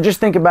just yet. So just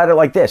think about it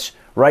like this.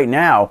 Right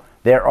now,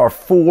 there are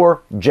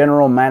 4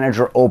 general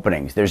manager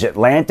openings. There's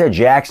Atlanta,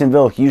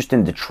 Jacksonville,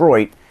 Houston,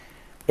 Detroit.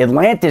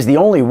 Atlanta is the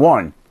only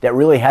one that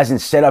really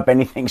hasn't set up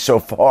anything so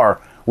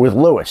far with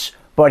Louis.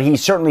 But he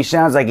certainly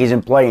sounds like he's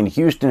in play in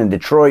Houston and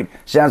Detroit.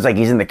 Sounds like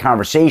he's in the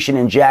conversation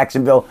in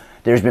Jacksonville.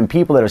 There's been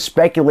people that have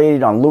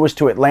speculated on Louis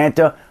to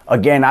Atlanta.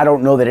 Again, I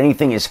don't know that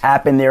anything has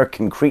happened there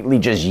concretely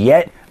just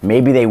yet.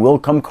 Maybe they will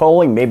come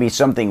calling. Maybe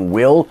something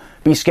will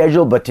be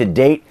scheduled. But to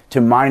date,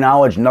 to my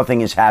knowledge, nothing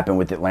has happened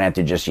with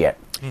Atlanta just yet.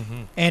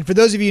 Mm-hmm. And for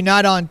those of you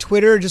not on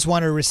Twitter, just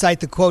want to recite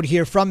the quote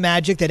here from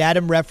Magic that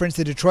Adam referenced.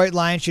 The Detroit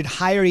Lions should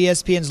hire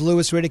ESPN's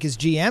Louis Riddick as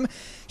GM.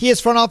 He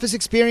has front office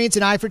experience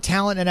and eye for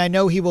talent, and I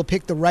know he will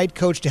pick the right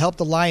coach to help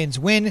the Lions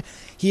win.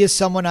 He is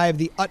someone I have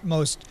the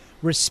utmost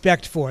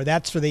respect for.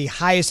 That's for the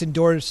highest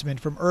endorsement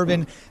from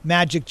Irvin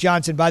Magic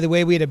Johnson. By the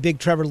way, we had a big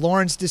Trevor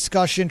Lawrence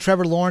discussion.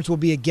 Trevor Lawrence will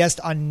be a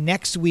guest on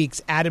next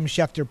week's Adam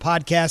Schefter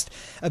podcast,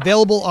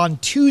 available on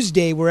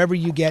Tuesday wherever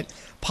you get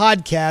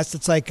podcasts.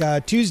 It's like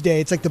Tuesday.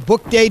 It's like the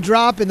book day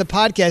drop and the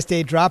podcast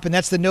day drop, and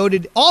that's the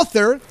noted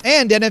author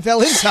and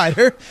NFL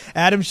insider,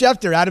 Adam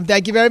Schefter. Adam,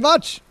 thank you very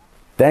much.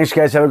 Thanks,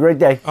 guys. Have a great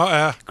day.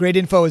 Great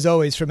info, as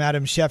always, from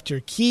Adam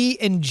Schefter. Key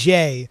and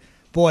Jay.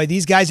 Boy,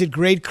 these guys had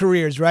great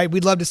careers, right?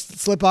 We'd love to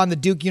slip on the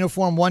Duke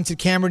uniform once at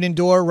Cameron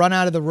Indoor, run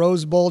out of the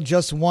Rose Bowl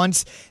just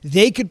once.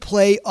 They could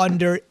play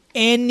under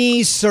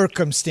any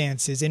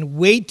circumstances. And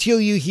wait till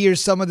you hear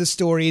some of the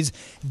stories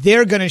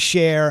they're going to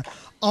share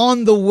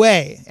on the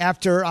way.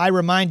 After I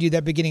remind you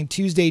that beginning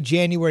Tuesday,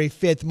 January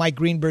 5th, Mike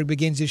Greenberg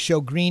begins his show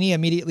Greeny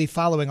immediately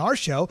following our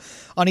show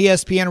on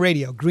ESPN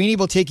Radio. Greeny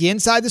will take you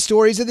inside the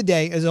stories of the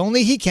day as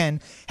only he can,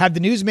 have the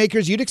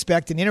newsmakers you'd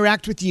expect, and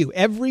interact with you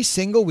every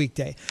single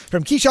weekday.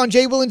 From Keyshawn,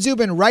 J. Will, and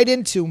Zubin right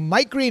into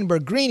Mike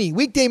Greenberg, Greeny,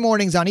 weekday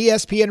mornings on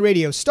ESPN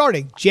Radio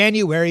starting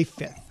January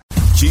 5th.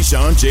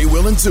 Keyshawn, J.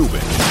 Will, and Zubin,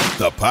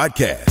 the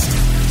podcast.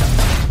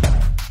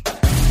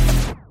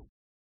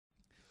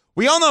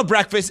 We all know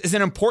breakfast is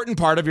an important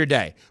part of your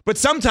day, but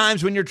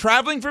sometimes when you're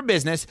traveling for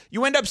business,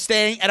 you end up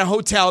staying at a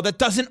hotel that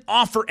doesn't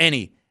offer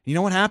any. You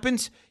know what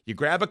happens? You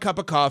grab a cup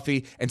of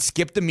coffee and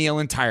skip the meal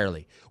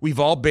entirely. We've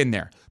all been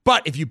there.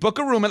 But if you book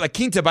a room at La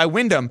Quinta by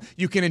Wyndham,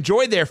 you can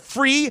enjoy their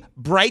free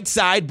Bright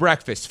Side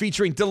breakfast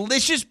featuring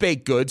delicious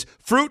baked goods,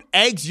 fruit,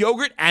 eggs,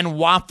 yogurt, and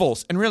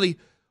waffles. And really,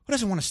 who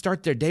doesn't want to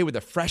start their day with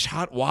a fresh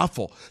hot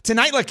waffle?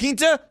 Tonight, La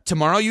Quinta,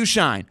 tomorrow you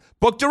shine.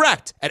 Book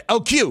direct at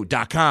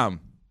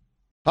lq.com.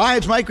 Hi,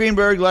 it's Mike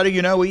Greenberg letting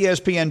you know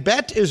ESPN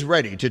Bet is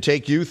ready to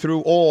take you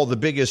through all the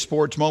biggest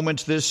sports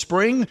moments this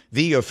spring.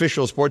 The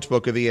official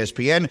sportsbook of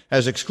ESPN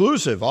has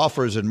exclusive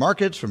offers and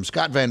markets from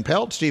Scott Van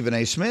Pelt, Stephen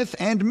A. Smith,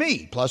 and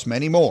me, plus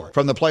many more.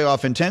 From the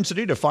playoff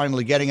intensity to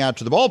finally getting out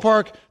to the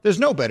ballpark,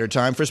 there's no better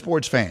time for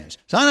sports fans.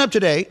 Sign up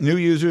today. New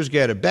users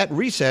get a bet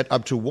reset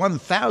up to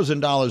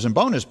 $1,000 in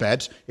bonus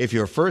bets if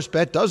your first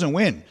bet doesn't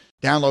win.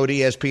 Download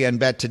ESPN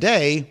Bet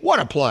today.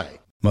 What a play.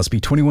 Must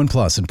be 21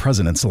 plus and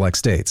present in select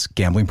states.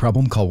 Gambling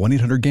problem? Call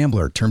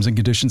 1-800-GAMBLER. Terms and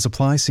conditions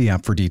apply. See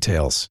app for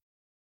details.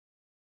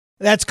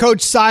 That's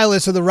Coach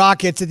Silas of the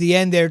Rockets at the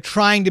end there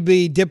trying to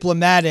be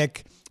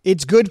diplomatic.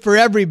 It's good for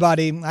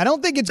everybody. I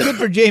don't think it's good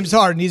for James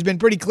Harden. He's been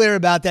pretty clear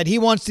about that. He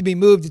wants to be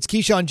moved. It's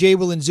Keyshawn, J.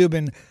 Will, and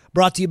Zubin,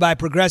 brought to you by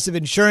Progressive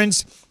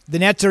Insurance. The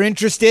Nets are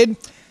interested.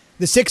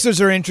 The Sixers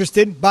are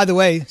interested. By the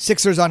way,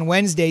 Sixers on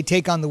Wednesday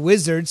take on the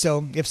Wizards,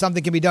 so if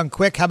something can be done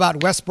quick, how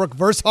about Westbrook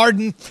versus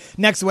Harden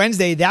next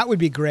Wednesday? That would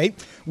be great.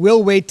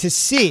 We'll wait to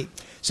see.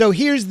 So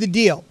here's the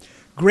deal.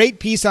 Great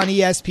piece on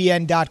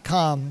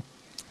ESPN.com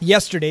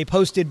yesterday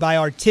posted by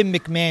our Tim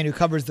McMahon, who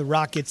covers the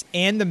Rockets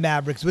and the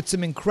Mavericks, with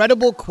some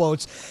incredible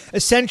quotes,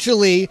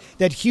 essentially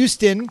that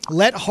Houston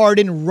let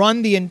Harden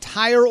run the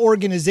entire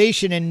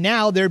organization, and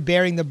now they're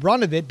bearing the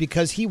brunt of it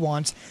because he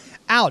wants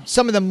out.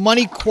 Some of the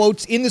money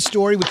quotes in the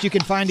story, which you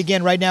can find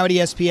again right now at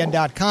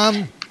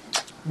ESPN.com.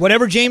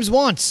 Whatever James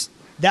wants,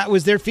 that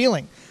was their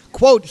feeling.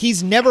 Quote,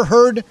 he's never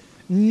heard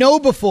no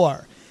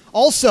before.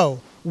 Also,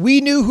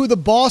 we knew who the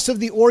boss of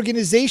the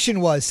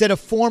organization was, said a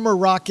former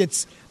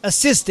Rockets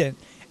assistant.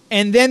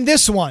 And then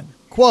this one,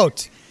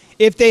 quote,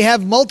 if they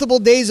have multiple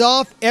days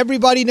off,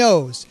 everybody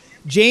knows.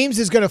 James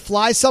is going to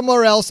fly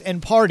somewhere else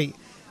and party,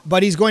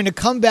 but he's going to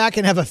come back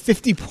and have a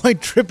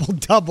 50-point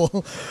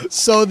triple-double,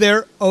 so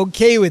they're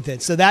okay with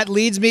it. So that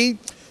leads me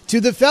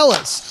to the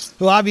fellas,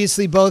 who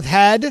obviously both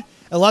had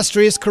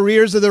illustrious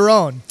careers of their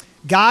own.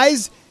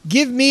 Guys,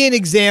 give me an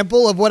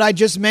example of what I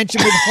just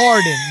mentioned with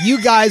Harden.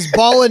 You guys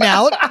balling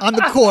out on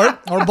the court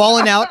or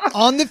balling out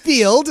on the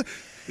field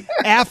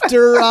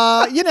after,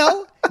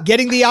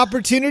 getting the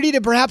opportunity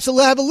to perhaps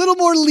have a little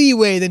more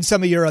leeway than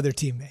some of your other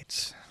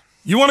teammates.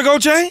 You want to go,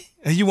 Jay?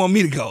 Or you want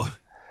me to go?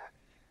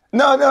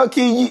 No,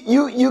 Key,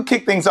 you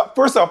kick things up.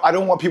 First off, I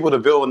don't want people to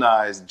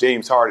villainize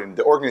James Harden.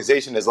 The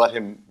organization has let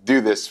him do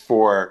this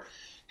for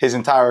his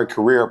entire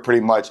career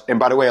pretty much. And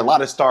by the way, a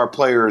lot of star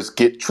players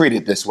get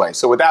treated this way.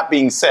 So with that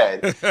being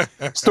said,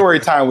 story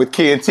time with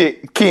Key and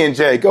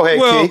Jay. Go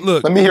ahead, Key.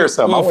 Look, let me hear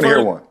something. I want to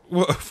hear one.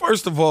 Well,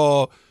 first of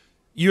all,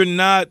 you're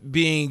not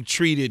being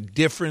treated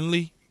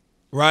differently,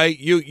 right?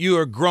 You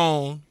are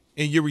grown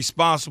and you're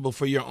responsible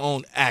for your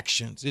own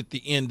actions at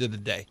the end of the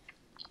day.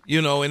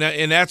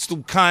 And that's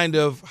the kind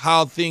of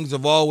how things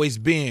have always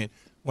been.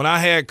 When I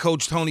had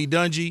Coach Tony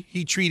Dungy,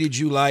 he treated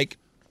you like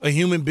a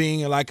human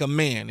being and like a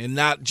man and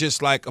not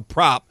just like a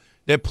prop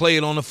that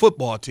played on a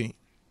football team.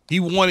 He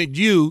wanted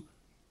you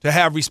to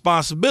have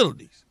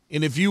responsibilities.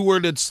 And if you were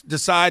to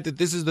decide that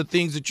this is the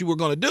things that you were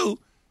going to do,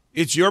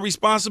 it's your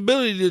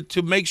responsibility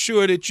to make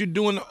sure that you're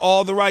doing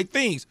all the right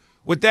things.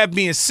 With that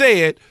being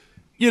said,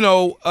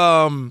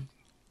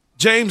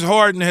 James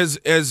Harden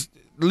has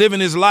living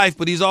his life,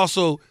 but he's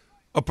also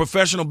a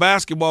professional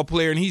basketball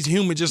player, and he's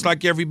human just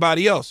like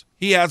everybody else.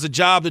 He has a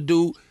job to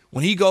do.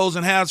 When he goes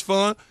and has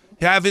fun,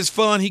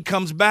 he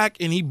comes back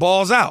and he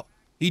balls out.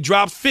 He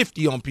drops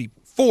 50 on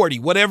people, 40,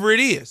 whatever it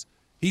is.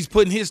 He's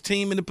putting his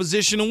team in a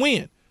position to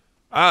win.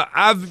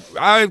 I've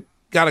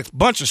got a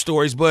bunch of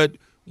stories, but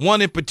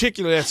one in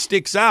particular that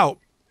sticks out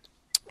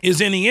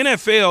is in the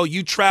NFL,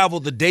 you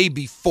travel the day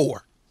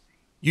before.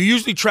 You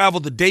usually travel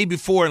the day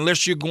before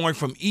unless you're going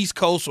from East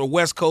Coast or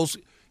West Coast,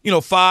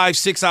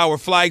 5-6 hour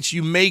flights.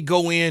 You may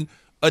go in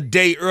a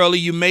day early.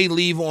 You may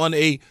leave on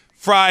a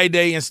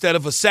Friday instead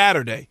of a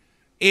Saturday.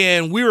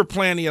 and we were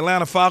playing the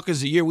Atlanta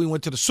Falcons the year we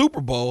went to the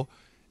Super Bowl,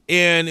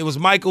 and it was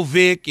Michael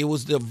Vick. It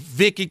was the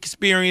Vick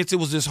experience. It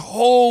was this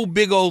whole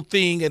big old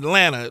thing,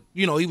 Atlanta.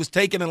 You know, he was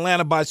taking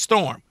Atlanta by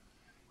storm.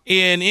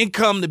 And in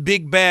come the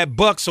big bad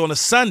Bucks on a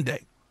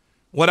Sunday.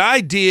 What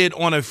I did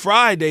on a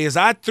Friday is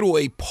I threw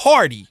a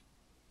party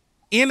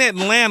in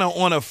Atlanta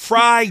on a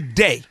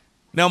Friday.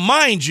 Now,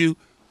 mind you,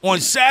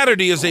 on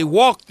Saturday is a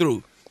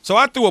walkthrough. So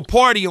I threw a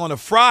party on a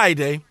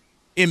Friday,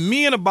 and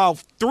me and about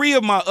 3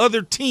 of my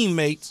other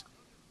teammates,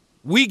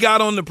 we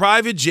got on the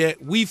private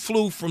jet. We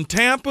flew from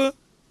Tampa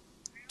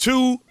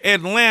to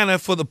Atlanta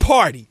for the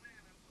party.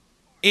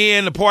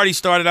 And the party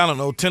started,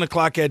 10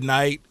 o'clock at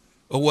night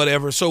or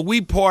whatever. So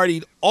we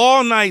partied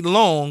all night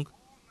long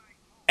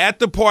at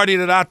the party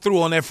that I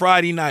threw on that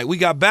Friday night. We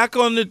got back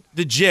on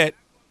the jet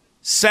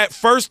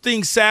first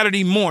thing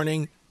Saturday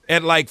morning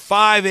at like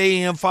 5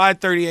 a.m.,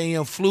 5:30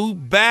 a.m., flew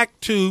back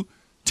to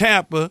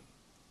Tampa,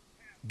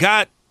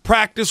 got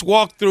practice,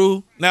 walked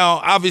through.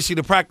 Now, obviously,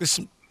 the practice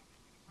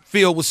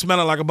field was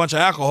smelling like a bunch of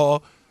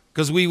alcohol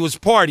because we was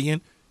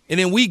partying. And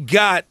then we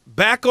got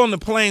back on the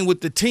plane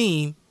with the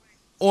team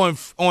on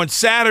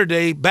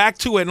Saturday back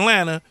to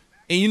Atlanta.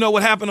 And you know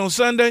what happened on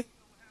Sunday?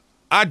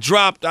 I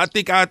dropped like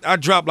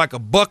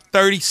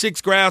 $130,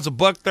 6 grabs,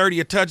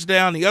 $130 a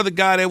touchdown. The other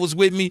guy that was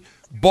with me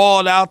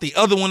balled out. The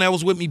other one that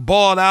was with me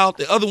balled out.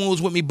 The other one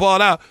was with me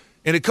balled out.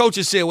 And the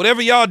coaches said,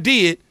 whatever y'all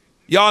did,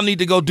 y'all need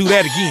to go do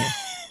that again.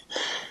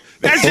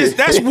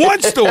 That's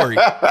one story.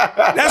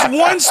 That's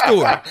one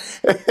story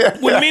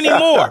with many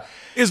more.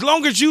 As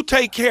long as you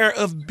take care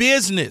of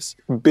business.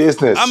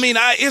 I mean,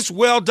 it's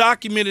well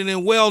documented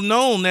and well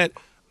known that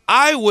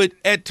I would,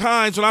 at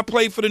times when I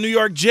played for the New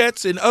York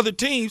Jets and other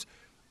teams,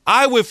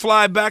 I would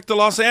fly back to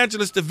Los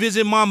Angeles to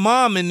visit my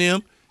mom and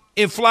them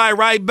and fly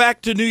right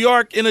back to New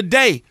York in a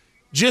day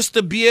just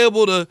to be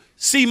able to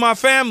see my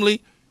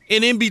family.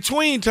 And in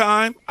between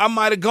time, I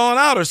might have gone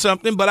out or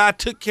something, but I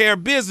took care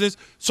of business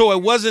so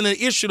it wasn't an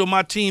issue to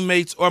my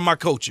teammates or my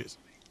coaches.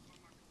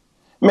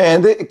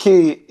 Man,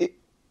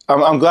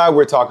 I'm glad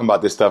we're talking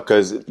about this stuff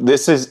because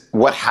this is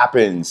what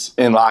happens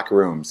in locker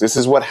rooms. This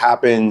is what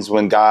happens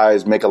when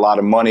guys make a lot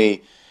of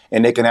money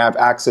and they can have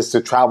access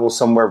to travel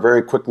somewhere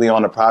very quickly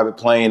on a private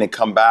plane and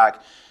come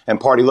back and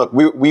party. Look,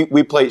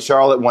 we played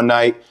Charlotte one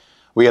night.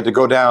 We had to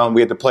go down.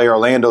 We had to play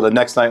Orlando the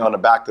next night on a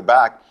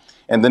back-to-back.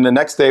 And then the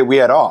next day we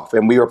had off,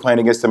 and we were playing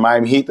against the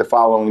Miami Heat the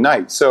following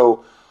night.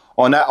 So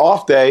on that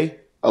off day,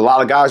 a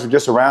lot of guys were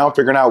just around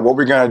figuring out what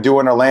we're going to do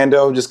in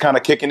Orlando, just kind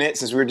of kicking it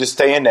since we were just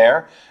staying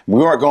there. We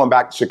weren't going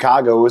back to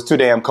Chicago. It was too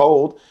damn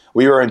cold.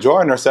 We were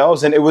enjoying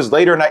ourselves, and it was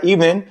later in that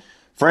evening.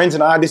 Friends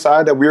and I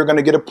decided that we were going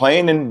to get a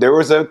plane, and there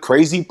was a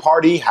crazy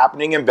party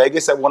happening in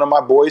Vegas that one of my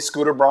boys,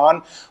 Scooter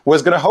Braun,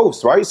 was going to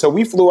host, right? So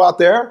we flew out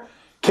there,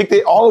 kicked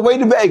it all the way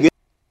to Vegas,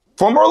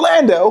 from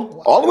Orlando,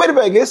 all the way to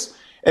Vegas,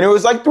 and it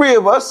was like 3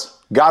 of us,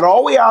 got all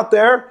the way out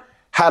there,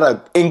 had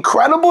an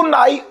incredible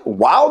night,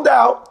 wilded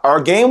out.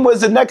 Our game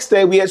was the next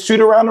day. We had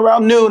shoot-around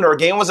around noon. Our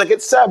game was like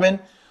at 7.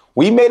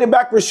 We made it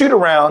back for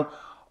shoot-around.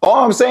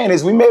 All I'm saying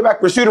is we made it back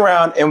for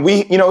shoot-around, and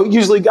we,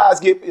 usually guys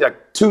get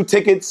like 2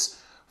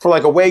 tickets for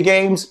like away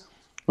games.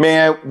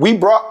 Man, we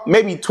brought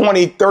maybe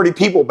 20, 30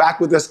 people back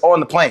with us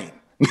on the plane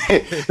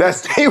that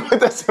stayed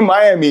with us in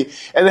Miami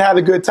and they had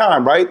a good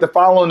time, right? The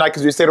following night,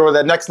 because we stayed over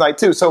that next night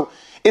too. So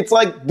it's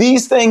like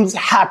these things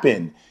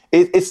happen.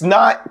 It's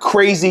not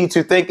crazy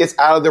to think it's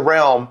out of the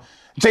realm.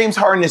 James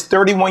Harden is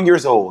 31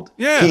 years old.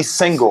 Yeah. He's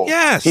single.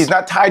 Yes. He's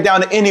not tied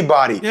down to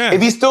anybody. Yeah.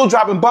 If he's still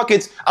dropping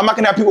buckets, I'm not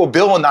going to have people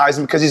villainize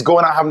him because he's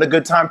going out having a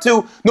good time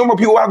too. Normal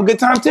people have a good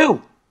time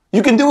too.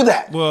 You can do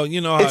that. Well,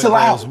 you know how it's it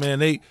allowed. goes,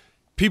 man.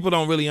 People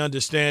don't really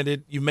understand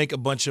it. You make a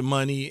bunch of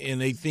money,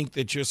 and they think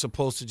that you're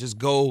supposed to just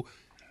go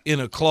in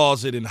a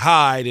closet and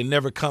hide and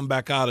never come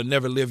back out and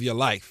never live your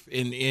life.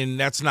 And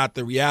that's not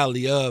the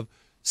reality of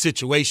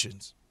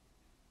situations.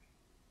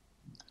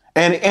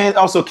 And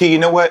also, Key, you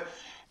know what?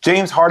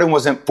 James Harden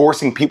wasn't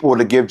forcing people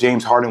to give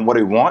James Harden what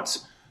he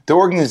wants. The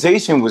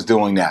organization was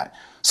doing that.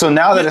 So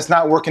now that it's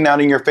not working out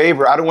in your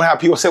favor, I don't want to have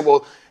people say,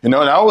 well,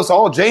 now it's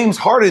all James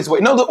Harden's way.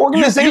 No, the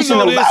organization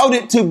allowed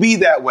it to be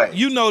that way.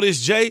 You know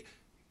this, Jay.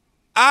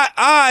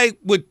 I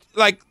would,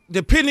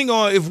 depending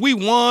on if we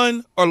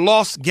won or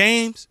lost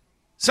games,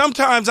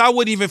 sometimes I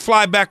wouldn't even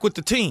fly back with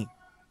the team.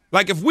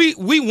 Like if we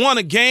won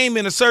a game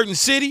in a certain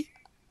city,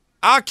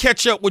 I'll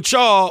catch up with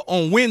y'all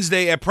on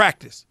Wednesday at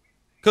practice.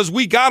 Because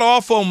we got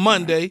off on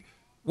Monday.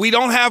 We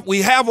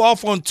have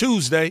off on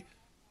Tuesday,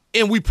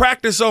 and we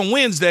practice on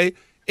Wednesday,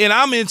 and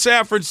I'm in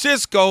San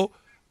Francisco.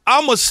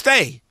 I'm going to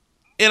stay,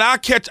 and I'll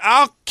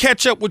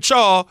catch up with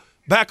y'all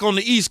back on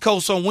the East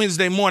Coast on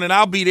Wednesday morning.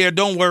 I'll be there.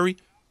 Don't worry.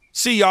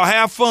 See y'all.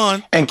 Have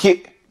fun. And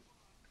Key,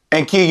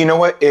 you know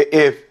what?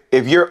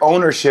 If your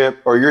ownership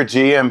or your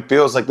GM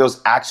feels like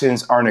those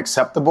actions aren't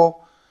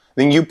acceptable,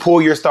 then you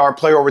pull your star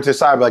player over to the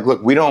side. Like,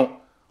 look, we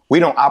don't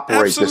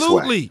operate this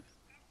way.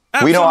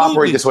 We don't Absolutely.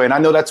 operate this way. And I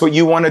know that's what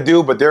you want to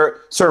do, but there are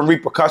certain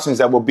repercussions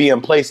that will be in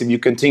place if you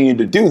continue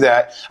to do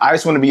that. I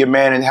just want to be a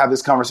man and have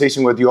this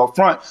conversation with you up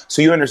front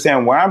so you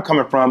understand where I'm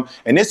coming from.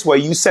 And this way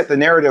you set the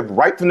narrative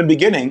right from the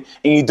beginning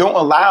and you don't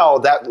allow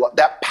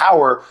that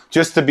power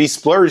just to be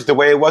splurged the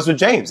way it was with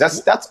James.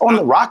 That's on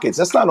the Rockets.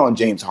 That's not on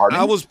James Harden.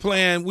 I was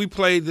playing. We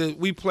played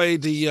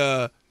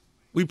the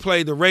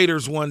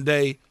Raiders one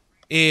day,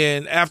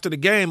 and after the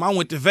game, I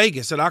went to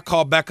Vegas and I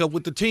called back up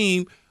with the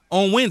team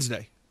on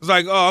Wednesday. It's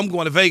like, oh, I'm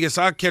going to Vegas.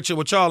 I'll catch up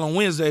with y'all on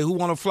Wednesday. Who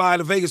want to fly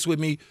to Vegas with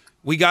me?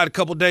 We got a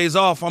couple days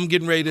off. I'm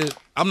getting ready to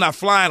 – I'm not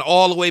flying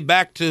all the way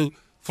back to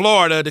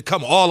Florida to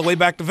come all the way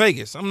back to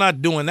Vegas. I'm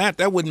not doing that.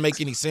 That wouldn't make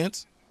any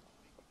sense.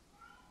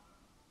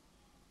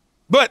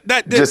 But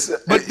these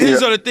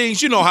are the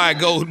things, you know how it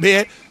goes,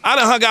 man. I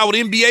done hung out with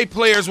NBA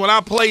players when I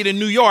played in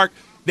New York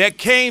that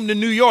came to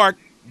New York,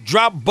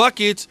 dropped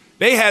buckets.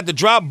 They had to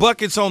drop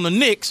buckets on the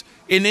Knicks,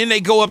 and then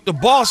they go up to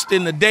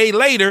Boston the day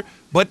later.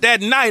 But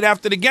that night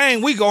after the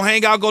game, we go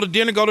hang out, go to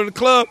dinner, go to the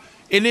club,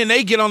 and then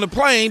they get on the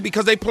plane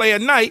because they play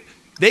at night.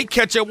 They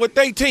catch up with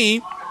their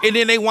team, and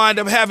then they wind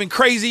up having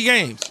crazy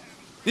games.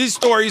 These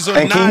stories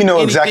are not you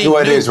know exactly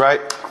what it is,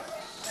 right?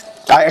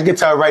 I can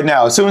tell right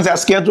now. As soon as that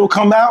schedule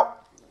come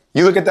out,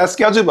 you look at that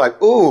schedule like,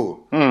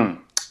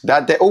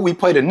 that day. Oh, we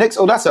play the Knicks.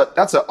 I'm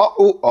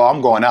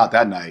going out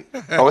that night.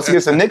 Oh, it's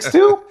against the Knicks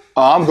too.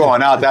 Oh, I'm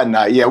going out that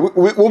night. Yeah,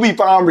 we'll be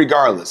fine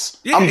regardless.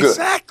 Yeah, I'm good.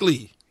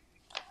 Exactly.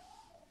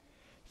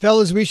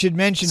 Fellas, we should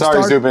mention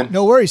Zubin.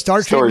 No worries.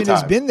 Star Story treatment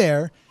has time. been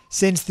there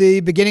since the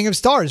beginning of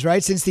Stars,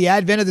 right? Since the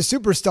advent of the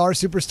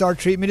superstar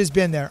treatment has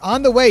been there.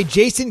 On the way,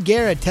 Jason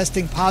Garrett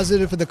testing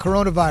positive for the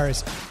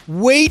coronavirus.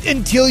 Wait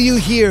until you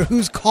hear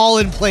who's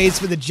calling plays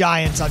for the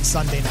Giants on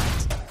Sunday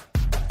night.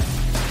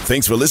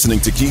 Thanks for listening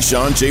to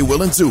Keyshawn, J.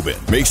 Will, and Zubin.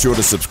 Make sure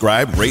to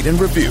subscribe, rate, and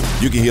review.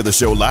 You can hear the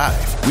show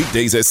live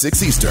weekdays at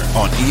 6 Eastern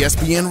on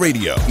ESPN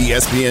Radio,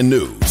 ESPN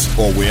News,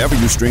 or wherever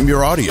you stream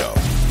your audio.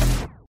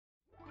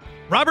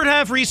 Robert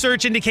Half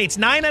research indicates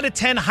 9 out of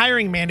 10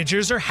 hiring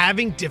managers are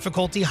having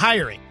difficulty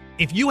hiring.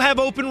 If you have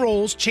open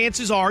roles,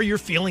 chances are you're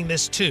feeling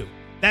this too.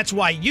 That's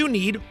why you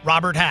need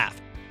Robert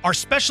Half. Our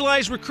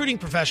specialized recruiting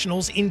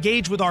professionals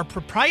engage with our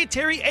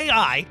proprietary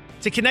AI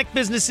to connect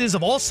businesses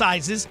of all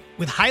sizes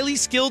with highly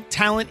skilled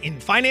talent in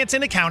finance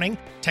and accounting,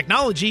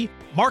 technology,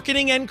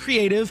 marketing and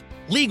creative,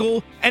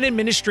 legal, and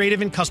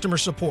administrative and customer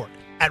support.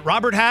 At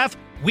Robert Half,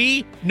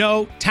 we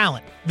know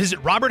talent.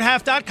 Visit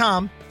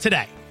roberthalf.com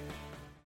today.